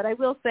Chad, but I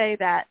will say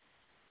that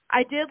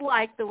I did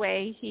like the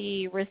way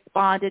he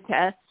responded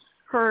to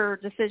her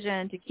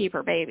decision to keep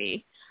her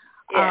baby.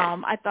 Yeah.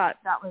 I thought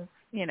that was,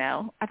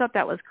 I thought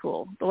that was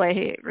cool, the way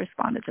he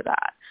responded to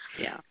that.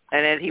 Yeah.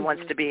 And then he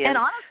wants to be in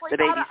the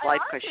baby's life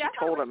because she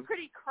told him.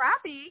 Pretty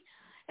crappy.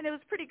 And it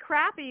was pretty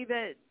crappy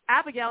that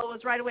Abigail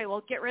was right away,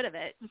 well, get rid of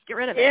it. Just get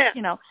rid of it,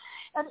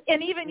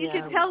 And even you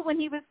could tell when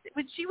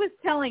she was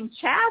telling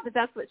Chad that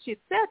that's what she had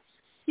said,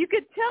 you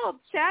could tell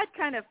Chad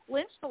kind of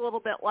flinched a little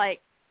bit like,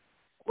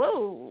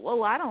 whoa,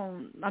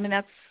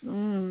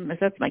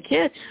 that's my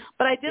kid.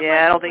 But I did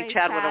I don't think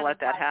Chad would have let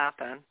that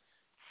happen.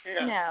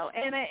 No,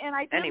 and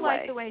I did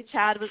like the way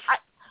Chad was.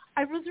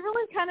 I was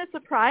really kind of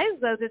surprised,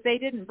 though, that they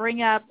didn't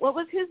bring up, what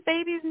was his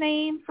baby's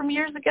name from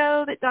years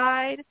ago that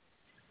died?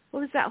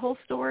 What was that whole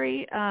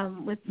story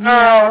with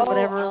Mia or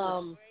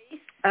whatever?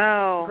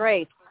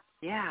 Grace.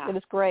 Yeah. It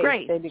was Grace.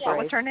 Grace. Baby Grace. What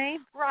was her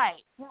name?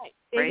 Right.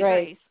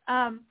 Grace.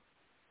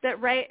 It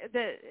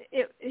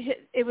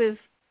was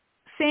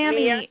Sami.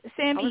 Mia.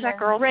 Sami. What was that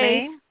girl's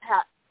name?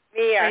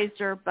 Mia. Raised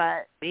her,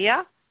 but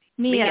Mia.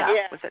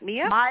 Yeah. Was it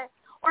Mia?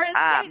 Or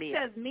as Mia.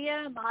 says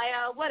Mia,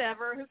 Maya,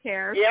 whatever. Who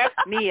cares? Yep.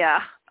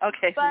 Mia.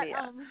 Okay, but,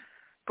 Mia.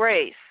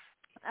 Grace.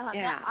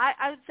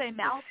 I would say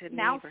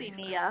Mousy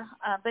Mia,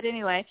 but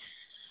anyway,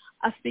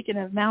 speaking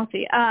of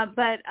Mousy,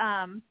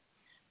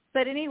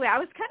 But anyway, I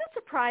was kind of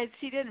surprised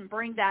she didn't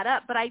bring that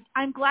up. But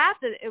I'm glad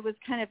that it was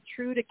kind of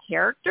true to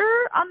character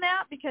on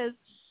that because,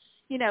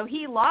 you know,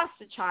 he lost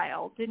a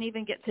child, didn't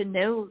even get to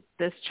know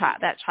that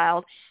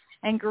child,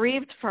 and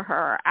grieved for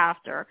her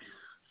after.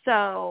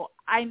 So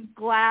I'm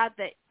glad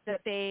that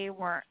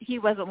he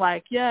wasn't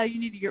like, yeah, you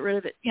need to get rid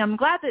of it. You know, I'm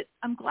glad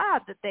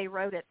that they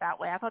wrote it that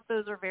way. I thought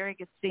those were very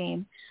good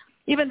scenes.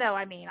 Even though,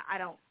 I mean, I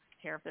don't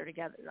care if they're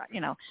together. You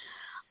know,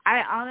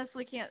 I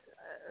honestly can't.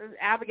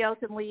 Abigail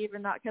can leave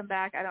and not come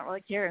back. I don't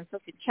really care, and so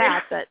can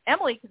Chad. But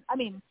Gwen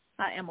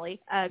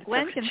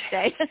can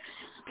stay.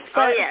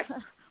 Oh yes.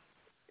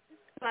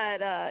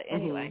 But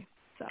anyway,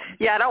 so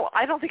yeah,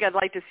 I don't think I'd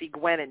like to see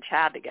Gwen and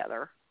Chad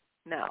together.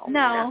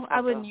 No,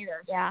 I wouldn't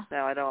either. Yeah.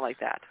 No, I don't like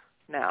that.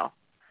 No.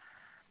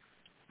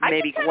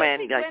 Maybe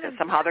Gwen, like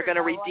somehow they're going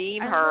to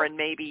redeem her, and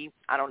maybe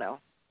I don't know.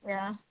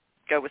 Yeah.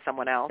 Go with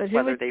someone else,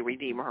 whether they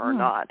redeem her or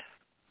not.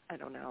 I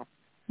don't know.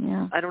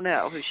 Yeah. I don't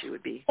know who she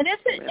would be. And is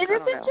it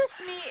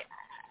just me?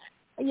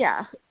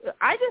 Yeah.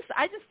 I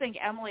just think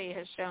Emily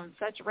has shown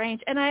such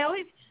range, and I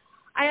always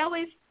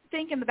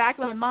think in the back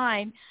of my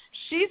mind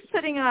she's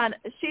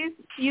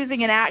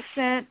using an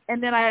accent,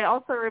 and then I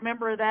also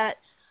remember that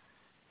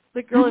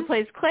the girl who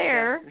plays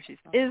Claire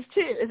is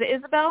too. Is it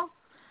Isabel?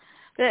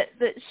 That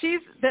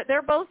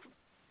they're both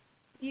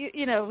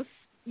you know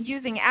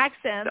using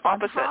accents, the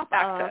opposite on top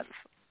accents. Of,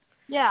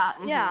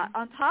 yeah,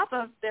 on top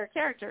of their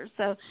characters.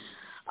 So,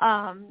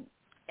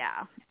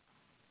 yeah.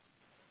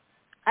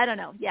 I don't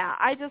know. Yeah,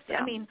 I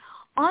mean,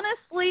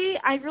 honestly,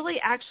 I really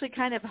actually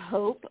kind of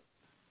hope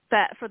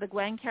that for the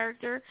Gwen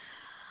character,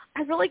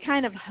 I really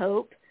kind of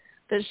hope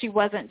that she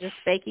wasn't just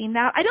faking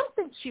that. I don't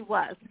think she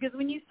was, because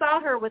when you saw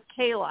her with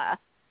Kayla,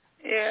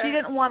 she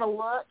didn't want to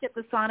look at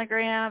the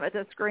sonogram at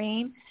the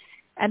screen,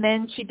 and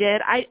then she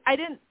did.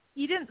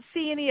 You didn't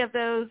see any of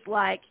those,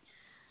 like,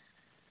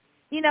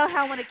 you know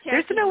how when a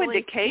character there's no really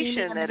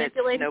indication that it's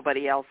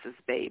nobody else's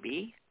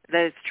baby,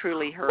 that it's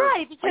truly her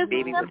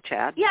baby with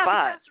Chad. Yeah,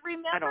 but because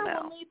remember I don't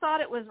know. when we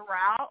thought it was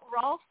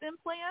Rolf's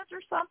implant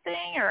or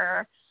something,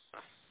 or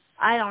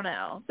I don't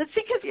know. But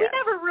see, because we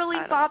never really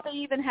thought they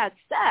even had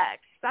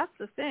sex. That's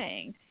the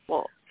thing.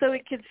 Well, so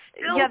it could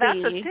still be.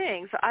 That's the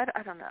thing. So I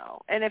don't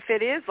know. And if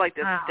it is like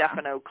this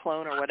Stefano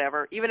clone or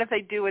whatever, even if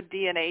they do a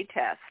DNA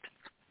test,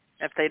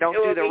 if they don't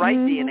do the right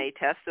DNA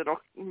test, it'll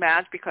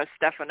match because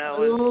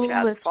Stefano is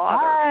Chad's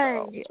father.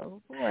 Right.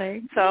 Oh,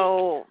 boy.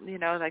 So, you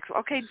know, like,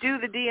 okay, do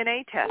the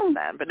DNA test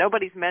then. But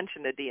nobody's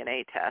mentioned a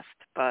DNA test.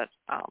 But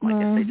I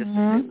guess they just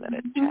assume that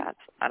it's Chad's.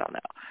 I don't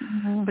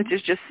know. But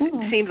it just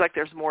seems like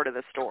there's more to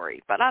the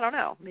story. But I don't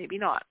know. Maybe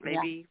not.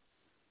 Maybe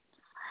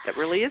that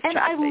really is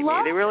Chad's baby.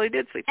 They really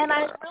did sleep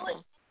together.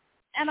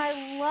 And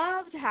I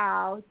loved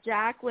how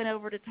Jack went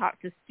over to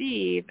talk to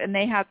Steve, and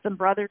they had some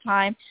brother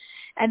time,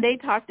 and they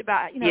talked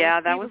about, you know,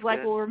 that Steve was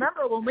like, good. well,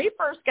 remember when we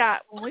first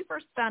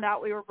found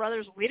out we were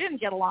brothers, we didn't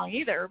get along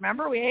either.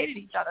 Remember, we hated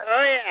each other.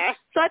 Oh yeah.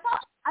 So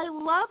I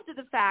loved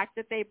the fact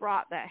that they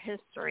brought that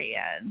history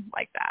in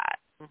like that.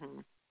 Mm-hmm.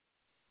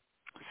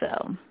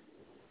 So.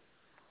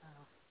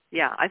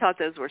 Yeah, I thought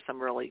those were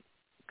some really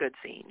good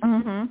scenes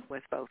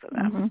with both of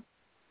them. Mm-hmm.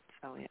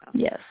 So yeah.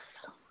 Yes.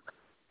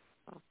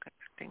 Okay.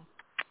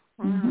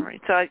 All right.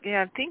 So, I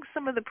think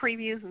some of the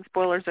previews and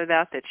spoilers are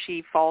that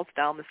she falls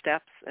down the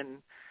steps and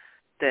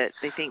that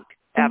they think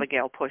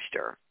Abigail pushed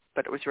her,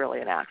 but it was really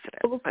an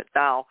accident. But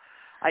now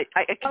I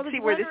can see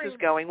where this is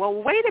going. Well,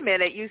 wait a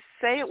minute. You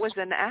say it was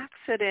an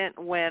accident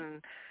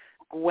when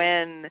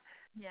Gwen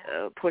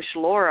pushed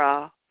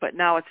Laura, but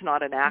now it's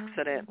not an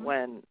accident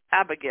when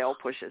Abigail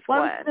pushes Gwen.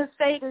 I was going to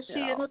say, does she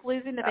end up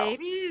losing the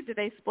baby? Did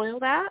they spoil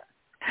that?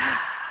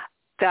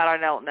 That I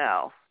don't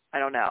know. I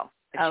don't know.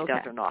 If she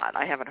does or not.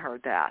 I haven't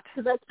heard that.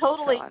 Because I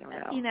totally, so I don't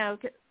know. you know,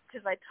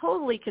 because I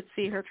totally could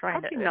see her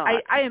trying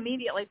to. I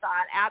immediately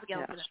thought Abigail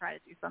was going to try to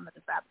do something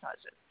to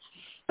sabotage it.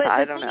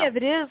 But the thing of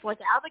it is, like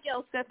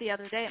Abigail said the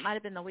other day, it might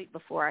have been the week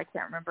before, I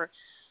can't remember.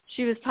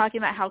 She was talking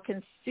about how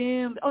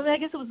consumed. I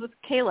guess it was with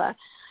Kayla,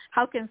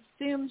 how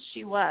consumed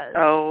she was.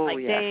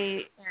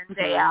 Day in,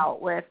 day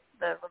out with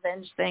the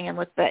revenge thing and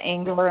with the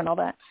anger and all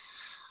that.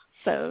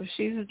 So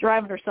she's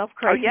driving herself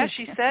crazy. Oh, yeah,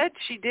 she said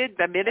she did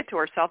admit it to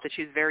herself that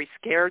she was very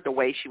scared the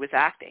way she was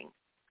acting,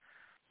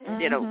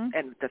 you know,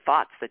 and the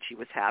thoughts that she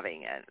was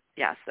having, and,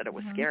 yes, that it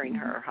was scaring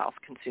her, how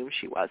consumed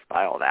she was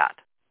by all that,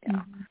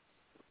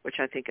 which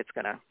I think it's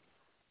going to,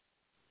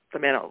 the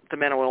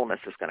mental illness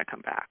is going to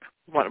come back.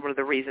 One of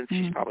the reasons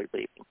she's probably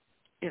leaving,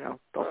 you know,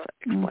 they'll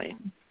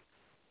explain.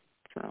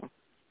 So,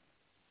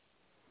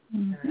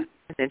 and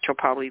then she'll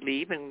probably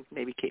leave, and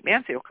maybe Kate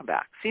Mansi will come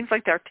back. Seems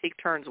like they'll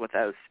take turns with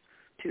those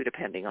two,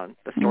 depending on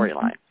the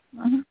storyline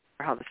or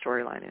how the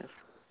storyline is.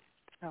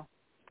 So,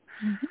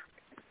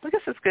 I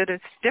guess it's good.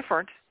 It's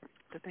different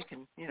that they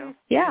can, you know,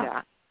 do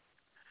that.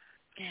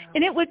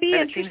 And it would be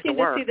interesting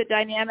to see the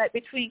dynamic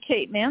between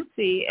Kate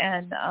Mansi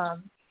and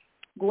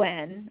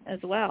Gwen as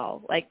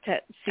well. Like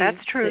to see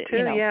that's true too.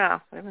 You know. Yeah,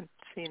 I haven't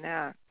seen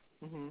that.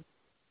 All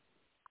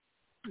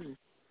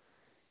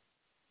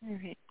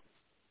right.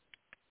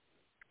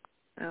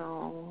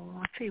 Oh,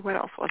 let's see, what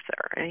else was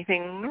there?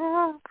 Anything?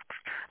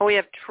 Oh, we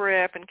have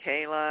Tripp and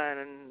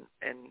Kayla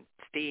and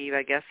Steve.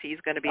 I guess he's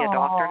going to be a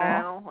doctor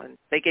now. And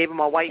they gave him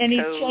a white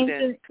coat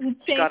and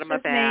got him a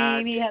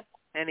badge.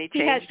 And he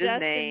changed his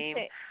name.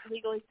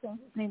 Legally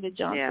changed his name to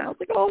Johnson. Yeah. I was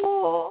like,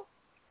 oh.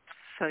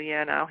 So,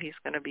 yeah, now he's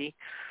going to be,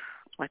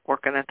 like,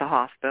 working at the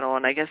hospital.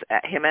 And I guess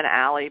him and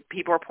Allie,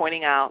 people are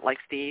pointing out, like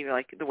Steve,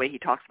 like the way he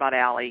talks about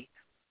Allie.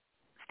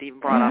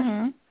 Steve brought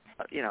up,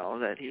 you know,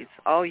 that he's,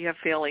 you have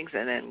feelings.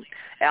 And then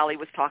Allie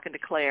was talking to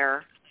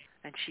Claire.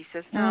 And she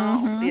says,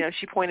 no. You know,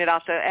 she pointed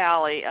out to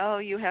Allie,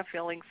 you have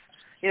feelings.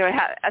 You know,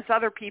 as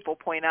other people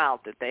point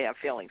out that they have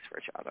feelings for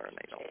each other, and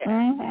they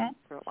don't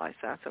realize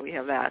that. So we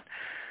have that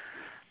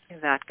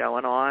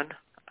going on.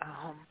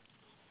 I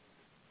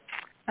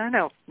don't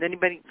know.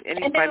 Anybody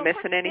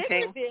missing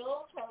anything?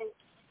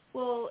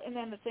 Well, and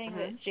then the thing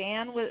that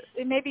Jan was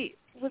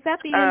that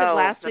the end of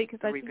last week?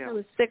 Because I think I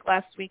was sick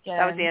last weekend.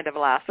 That was the end of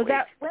last week.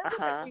 When was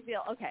that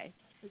revealed? Okay,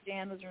 so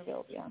Jan was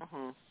revealed. Yeah.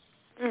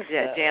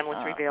 Yeah, Jan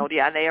was revealed.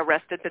 Yeah, and they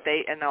arrested, but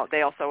they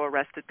also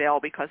arrested Bill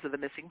because of the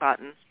missing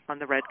button on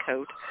the red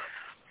coat.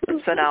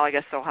 So now I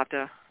guess they'll have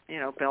to, you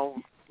know,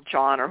 Bill,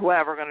 John, or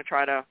whoever are going to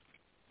try to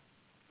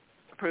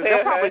prove.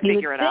 They'll probably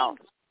figure it out.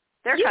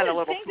 They're kind of a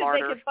little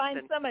smarter. They could find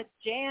some of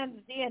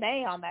Jan's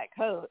DNA on that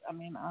coat. I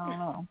mean, I don't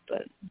know,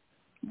 but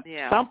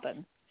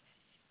something.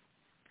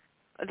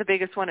 The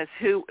biggest one is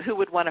who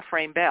would want to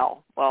frame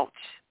Bill? Well,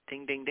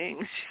 ding, ding, ding.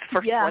 She's the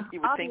first one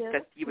you would think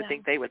that you would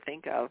think they would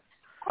think of.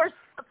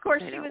 Of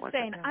course, she was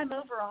saying, "I'm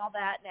over all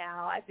that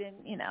now. I've been,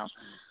 you know,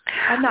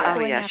 I'm not." Oh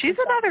yeah, she's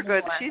another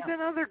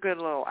good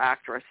little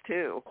actress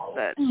too.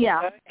 That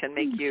can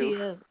make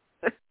you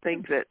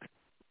think that.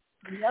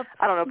 Yep.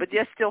 I don't know, but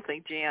I still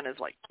think Jan is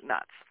like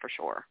nuts for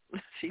sure.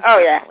 She's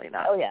definitely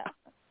nuts. Oh yeah.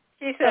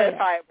 She's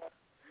certifiable.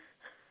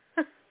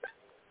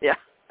 Yeah.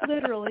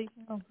 Literally.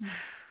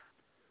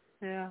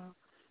 Yeah.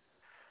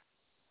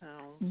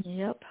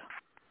 Yep.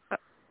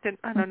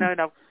 I don't know.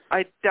 No,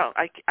 I don't.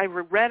 I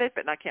read it,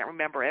 but I can't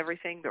remember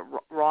everything. But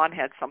Ron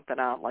had something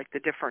out, like the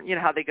different, you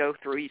know, how they go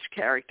through each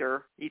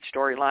character, each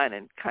storyline,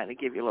 and kind of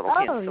give you little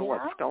hints of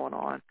what's going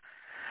on.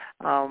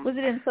 Was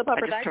it in Soap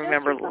Opera Digest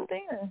or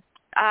something?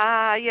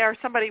 Or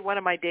somebody, one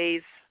of my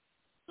days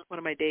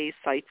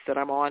sites that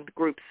I'm on,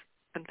 groups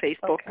on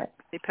Facebook. Okay.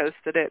 They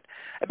posted it.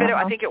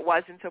 I think it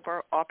was in Soap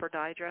Opera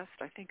Digest.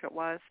 I think it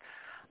was.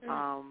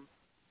 I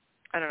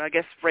don't know. I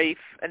guess Rafe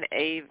and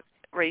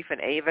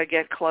Ava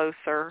get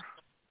closer,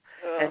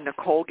 and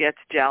Nicole gets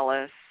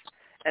jealous,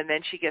 and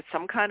then she gets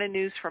some kind of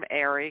news from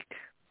Eric,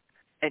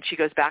 and she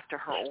goes back to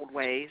her old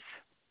ways.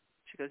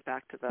 She goes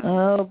back to the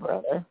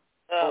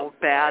old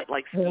bad,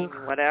 like scheming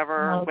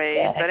whatever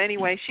ways. But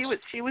anyway, she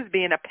was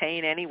being a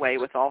pain anyway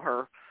with the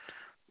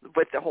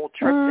whole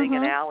Tripp thing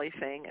and Allie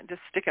thing, and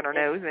just sticking her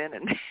nose in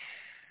and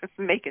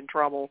making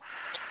trouble.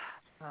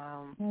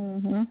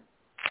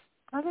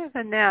 Other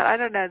than that, I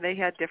don't know. They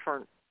had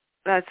different.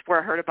 That's where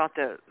I heard about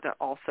the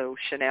also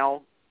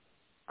Chanel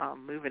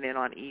moving in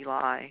on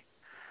Eli.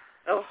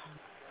 Oh,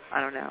 I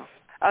don't know.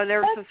 Oh,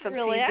 there was some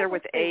scenes there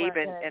with Abe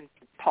and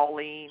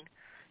Pauline.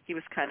 He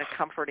was kind of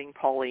comforting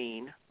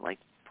Pauline, like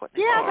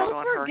putting his arm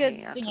on her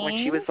hand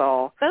when she was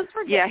all.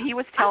 He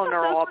was telling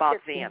her all about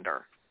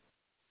Xander.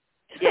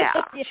 Yeah,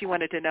 she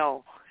wanted to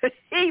know.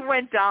 He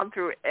went down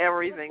through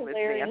everything that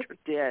Xander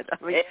did.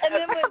 I mean,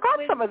 I forgot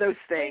some of those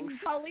things.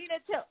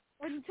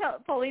 When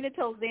Paulina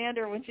tells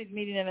Xander when she's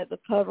meeting him at the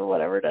pub or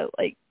whatever to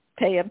like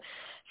pay him,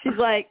 she's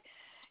like,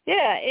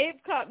 "Yeah,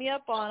 Abe caught me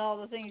up on all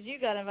the things you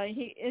got him." And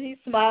he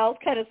smiles,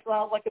 kind of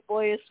smiles like a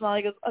boyish smile.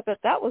 He goes, "I bet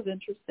that was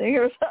interesting."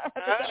 Or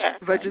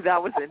something.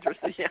 That was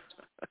interesting.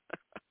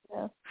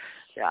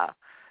 Yeah.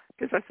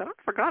 Because I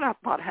forgot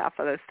about half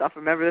of this stuff.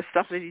 Remember the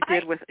stuff that he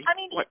did with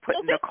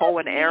putting Nicole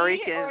and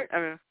Eric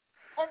in.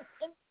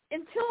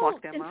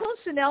 Until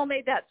Chanel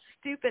made that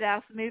stupid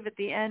ass move at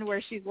the end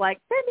where she's like,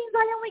 "That means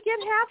I only get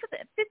half of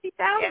it,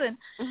 50,000."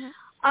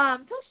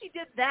 Until she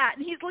did that,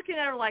 and he's looking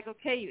at her like,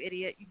 "Okay, you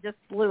idiot, you just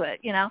blew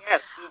it," you know.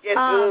 Yes, you just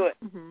blew it.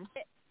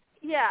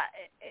 Yeah,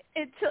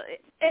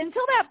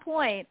 until that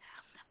point,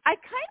 I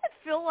kind of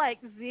feel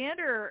like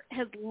Xander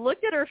has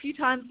looked at her a few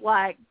times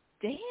like,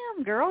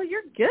 "Damn, girl,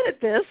 you're good at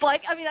this."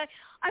 Like, I mean,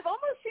 I've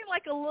almost seen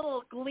like a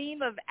little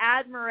gleam of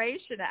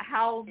admiration at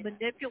how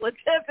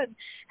manipulative and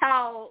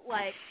how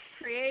like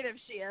creative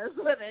she is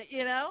with it,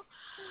 you know?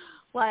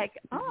 Like,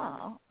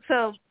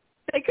 so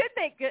they could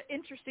make good,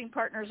 interesting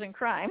partners in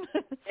crime.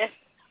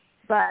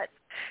 But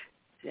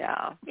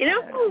yeah, you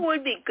know who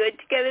would be good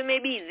together?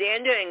 Maybe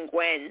Xander and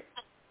Gwen.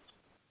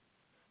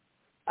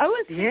 I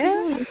was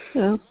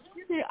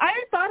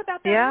I thought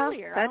about that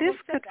earlier. That is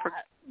good for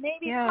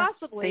maybe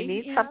possibly. They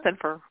need something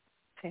for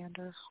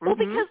Xander. Well,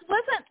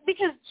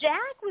 because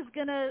Jack was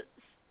gonna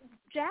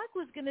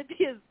be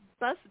his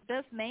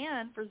best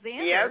man for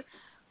Xander. Yep.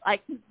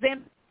 Like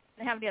Xander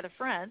didn't have any other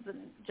friends, and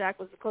Jack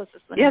was the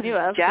closest one he knew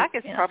of. Jack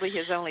is probably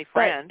his only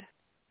friend.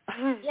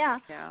 But, yeah.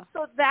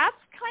 So that's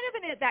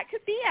kind of that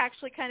could be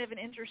actually kind of an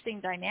interesting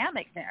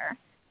dynamic there.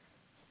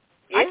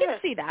 Yeah. I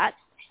could see that,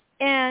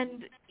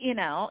 and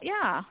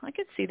I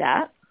could see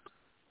that.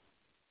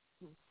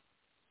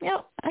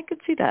 Yeah, I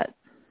could see that.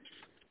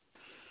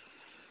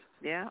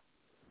 Yeah.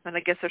 And I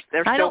guess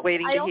they're still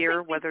waiting to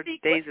hear whether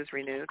Days is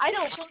renewed. I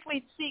don't think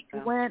we'd see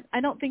Gwen.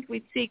 I don't think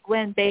we'd see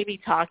Gwen baby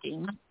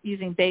talking,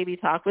 using baby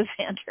talk with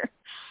Xander.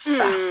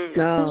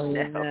 No.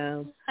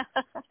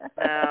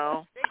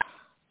 No.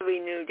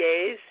 Renewed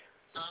Days.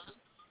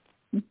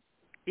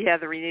 Yeah,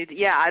 the renewed.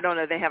 Yeah, I don't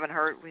know. They haven't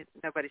heard.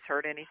 Nobody's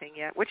heard anything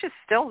yet. Which is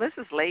still. This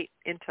is late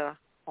into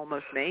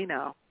almost May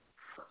now.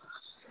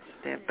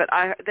 Yeah, but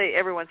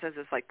everyone says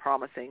it's like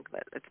promising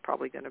that it's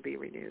probably going to be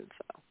renewed.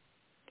 So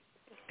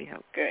we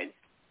hope. Good.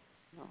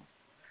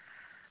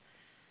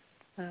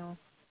 So, all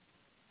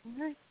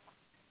right.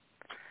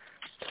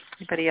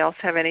 Anybody else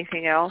have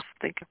anything else?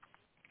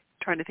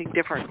 Trying to think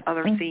different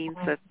other scenes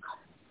that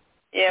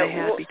they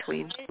had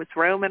between. Was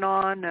Roman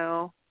on?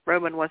 No,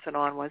 Roman wasn't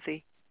on, was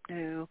he?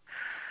 No.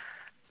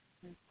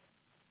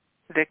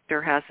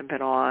 Victor hasn't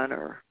been on,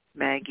 or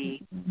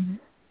Maggie.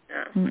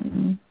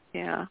 Mm-hmm.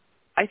 Yeah.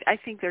 I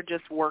think they're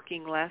just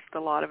working less, a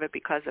lot of it,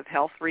 because of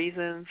health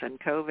reasons and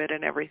COVID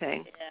and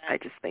everything. Yeah. I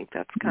just think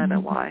that's kind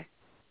of why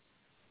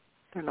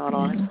they're not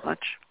on as much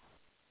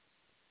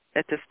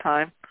at this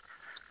time.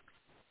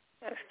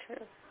 That's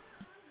true.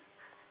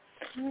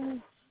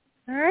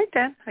 All right,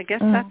 then. I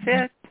guess that's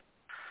it.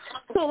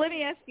 So let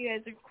me ask you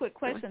guys a quick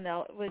question,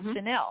 though, with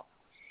Chanel.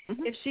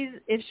 If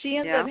she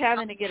ends up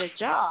having to get a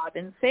job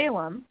in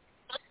Salem,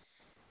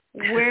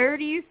 where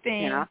do you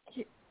think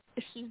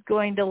she's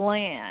going to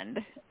land?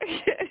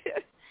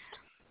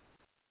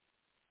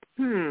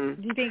 Do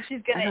you think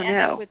she's going to end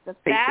up with the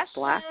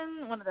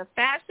one of the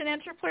fashion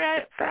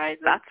enterprises?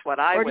 That's what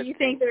I would think. Or do you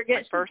think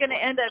she's going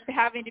to end up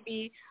having to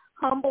be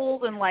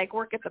humbled and like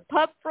work at the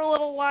pub for a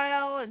little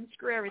while and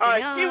screw everything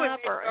up? She would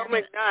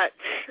be nuts.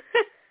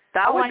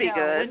 That would be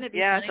good.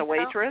 Yeah, as a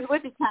waitress. It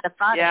would be kind of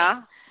funny.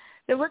 Yeah.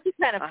 It would be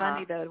kind of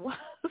funny, though,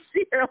 to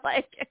see her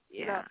like,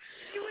 you know.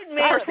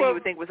 The first thing you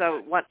would think was,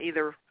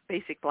 either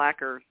basic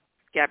black or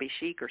Gabby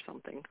Chic or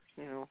something,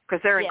 you know,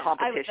 because they're in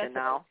competition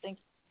now.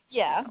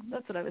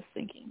 That's what I was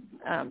thinking,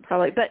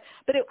 probably. But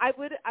I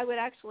would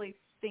actually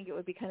think it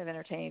would be kind of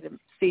entertaining to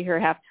see her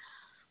have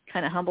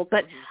kind of humbled.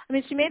 But I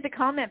mean, she made the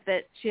comment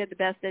that she had the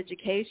best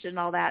education and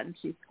all that, and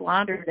she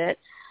squandered it.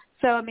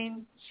 So I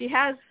mean, she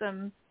has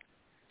some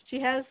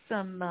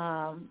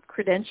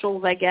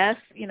credentials, I guess.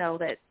 You know,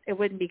 that it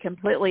wouldn't be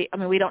completely. I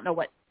mean, we don't know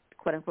what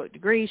quote unquote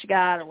degree she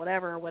got or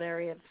whatever, or what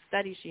area of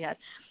study she had.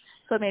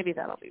 So maybe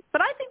that'll be.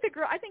 But I think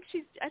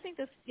I think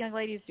this young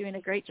lady is doing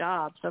a great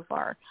job so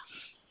far.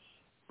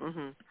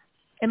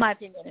 In my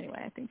opinion,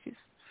 anyway. I think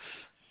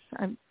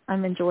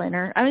I'm enjoying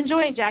her. I'm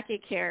enjoying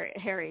Jackie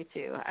Harry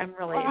too. I'm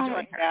really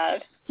enjoying her.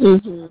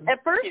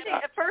 At first,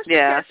 the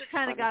character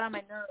kind of got on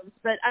my nerves,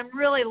 but I'm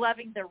really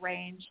loving the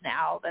range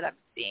now that I'm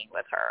seeing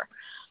with her.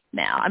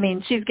 Now, I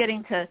mean, she's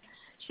getting to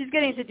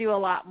do a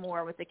lot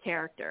more with the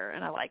character,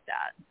 and I like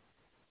that.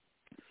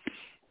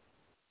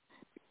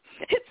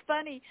 It's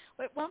funny.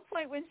 At one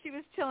point when she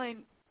was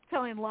telling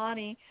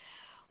Lani,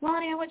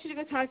 I want you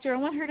to go talk to her. I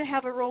want her to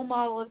have a role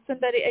model of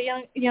somebody,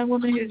 a young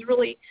woman who's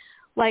really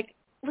like,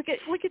 look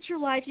at your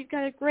life. You've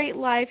got a great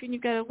life, and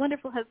you've got a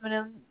wonderful husband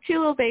and 2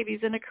 little babies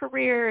and a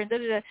career, and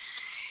da-da-da.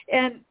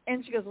 And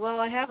she goes, well,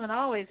 I haven't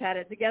always had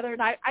it together.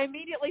 And I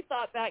immediately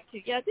thought back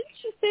to, didn't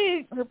she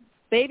say her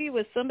baby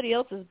was somebody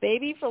else's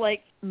baby for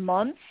like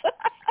months?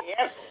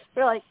 Yep.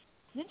 They're like,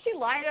 didn't she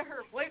lie to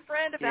her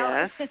boyfriend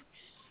about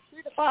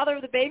who the father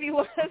of the baby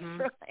was?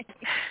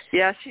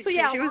 Yeah, she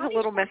was a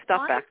little messed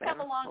up back then.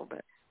 A little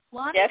bit.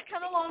 Lani's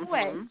come a long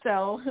way,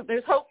 so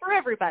there's hope for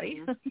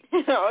everybody.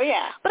 Oh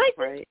yeah, but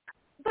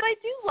I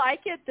do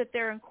like it that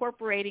they're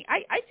incorporating.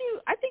 I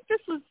think this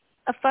was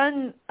a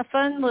fun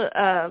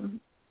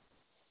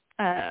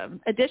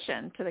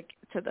addition to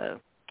the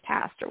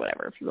cast or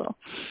whatever, if you will,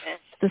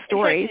 the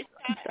stories.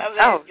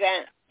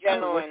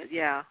 Adrenaline.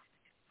 Yeah.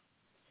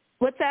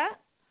 What's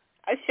that?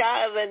 A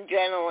shot of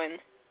adrenaline.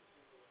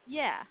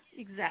 Yeah,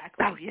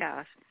 exactly. Oh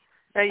yeah,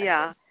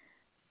 yeah.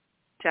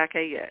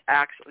 Jackie,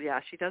 actually,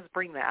 she does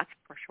bring that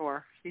for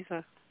sure. She's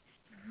a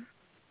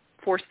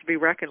force to be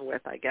reckoned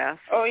with, I guess.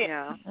 Oh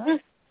yeah.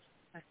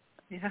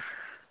 Yeah.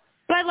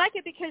 But I like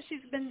it because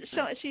she's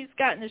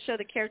gotten to show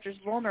the character's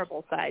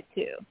vulnerable side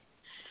too.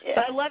 Yeah.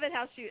 But I love it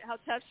how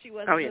tough she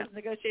was in those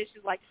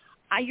negotiations. Like,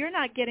 you're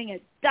not getting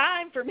a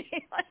dime for me.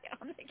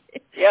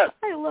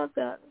 I love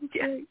that.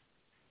 Yeah.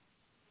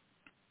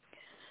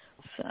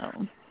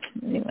 So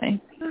anyway.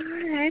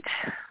 All right.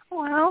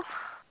 Well,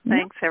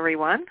 thanks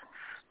everyone.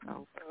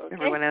 So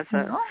everyone has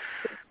a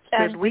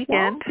good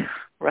weekend.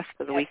 Rest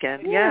of the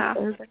weekend. Yeah.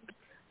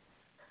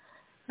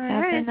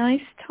 Have a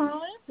nice time.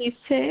 Be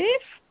safe.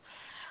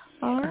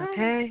 All right.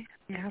 Okay.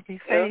 Yeah, be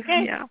safe.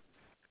 Okay. Yeah.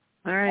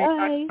 All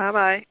right.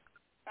 Bye-bye.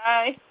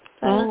 Bye.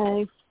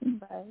 Bye.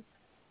 Bye.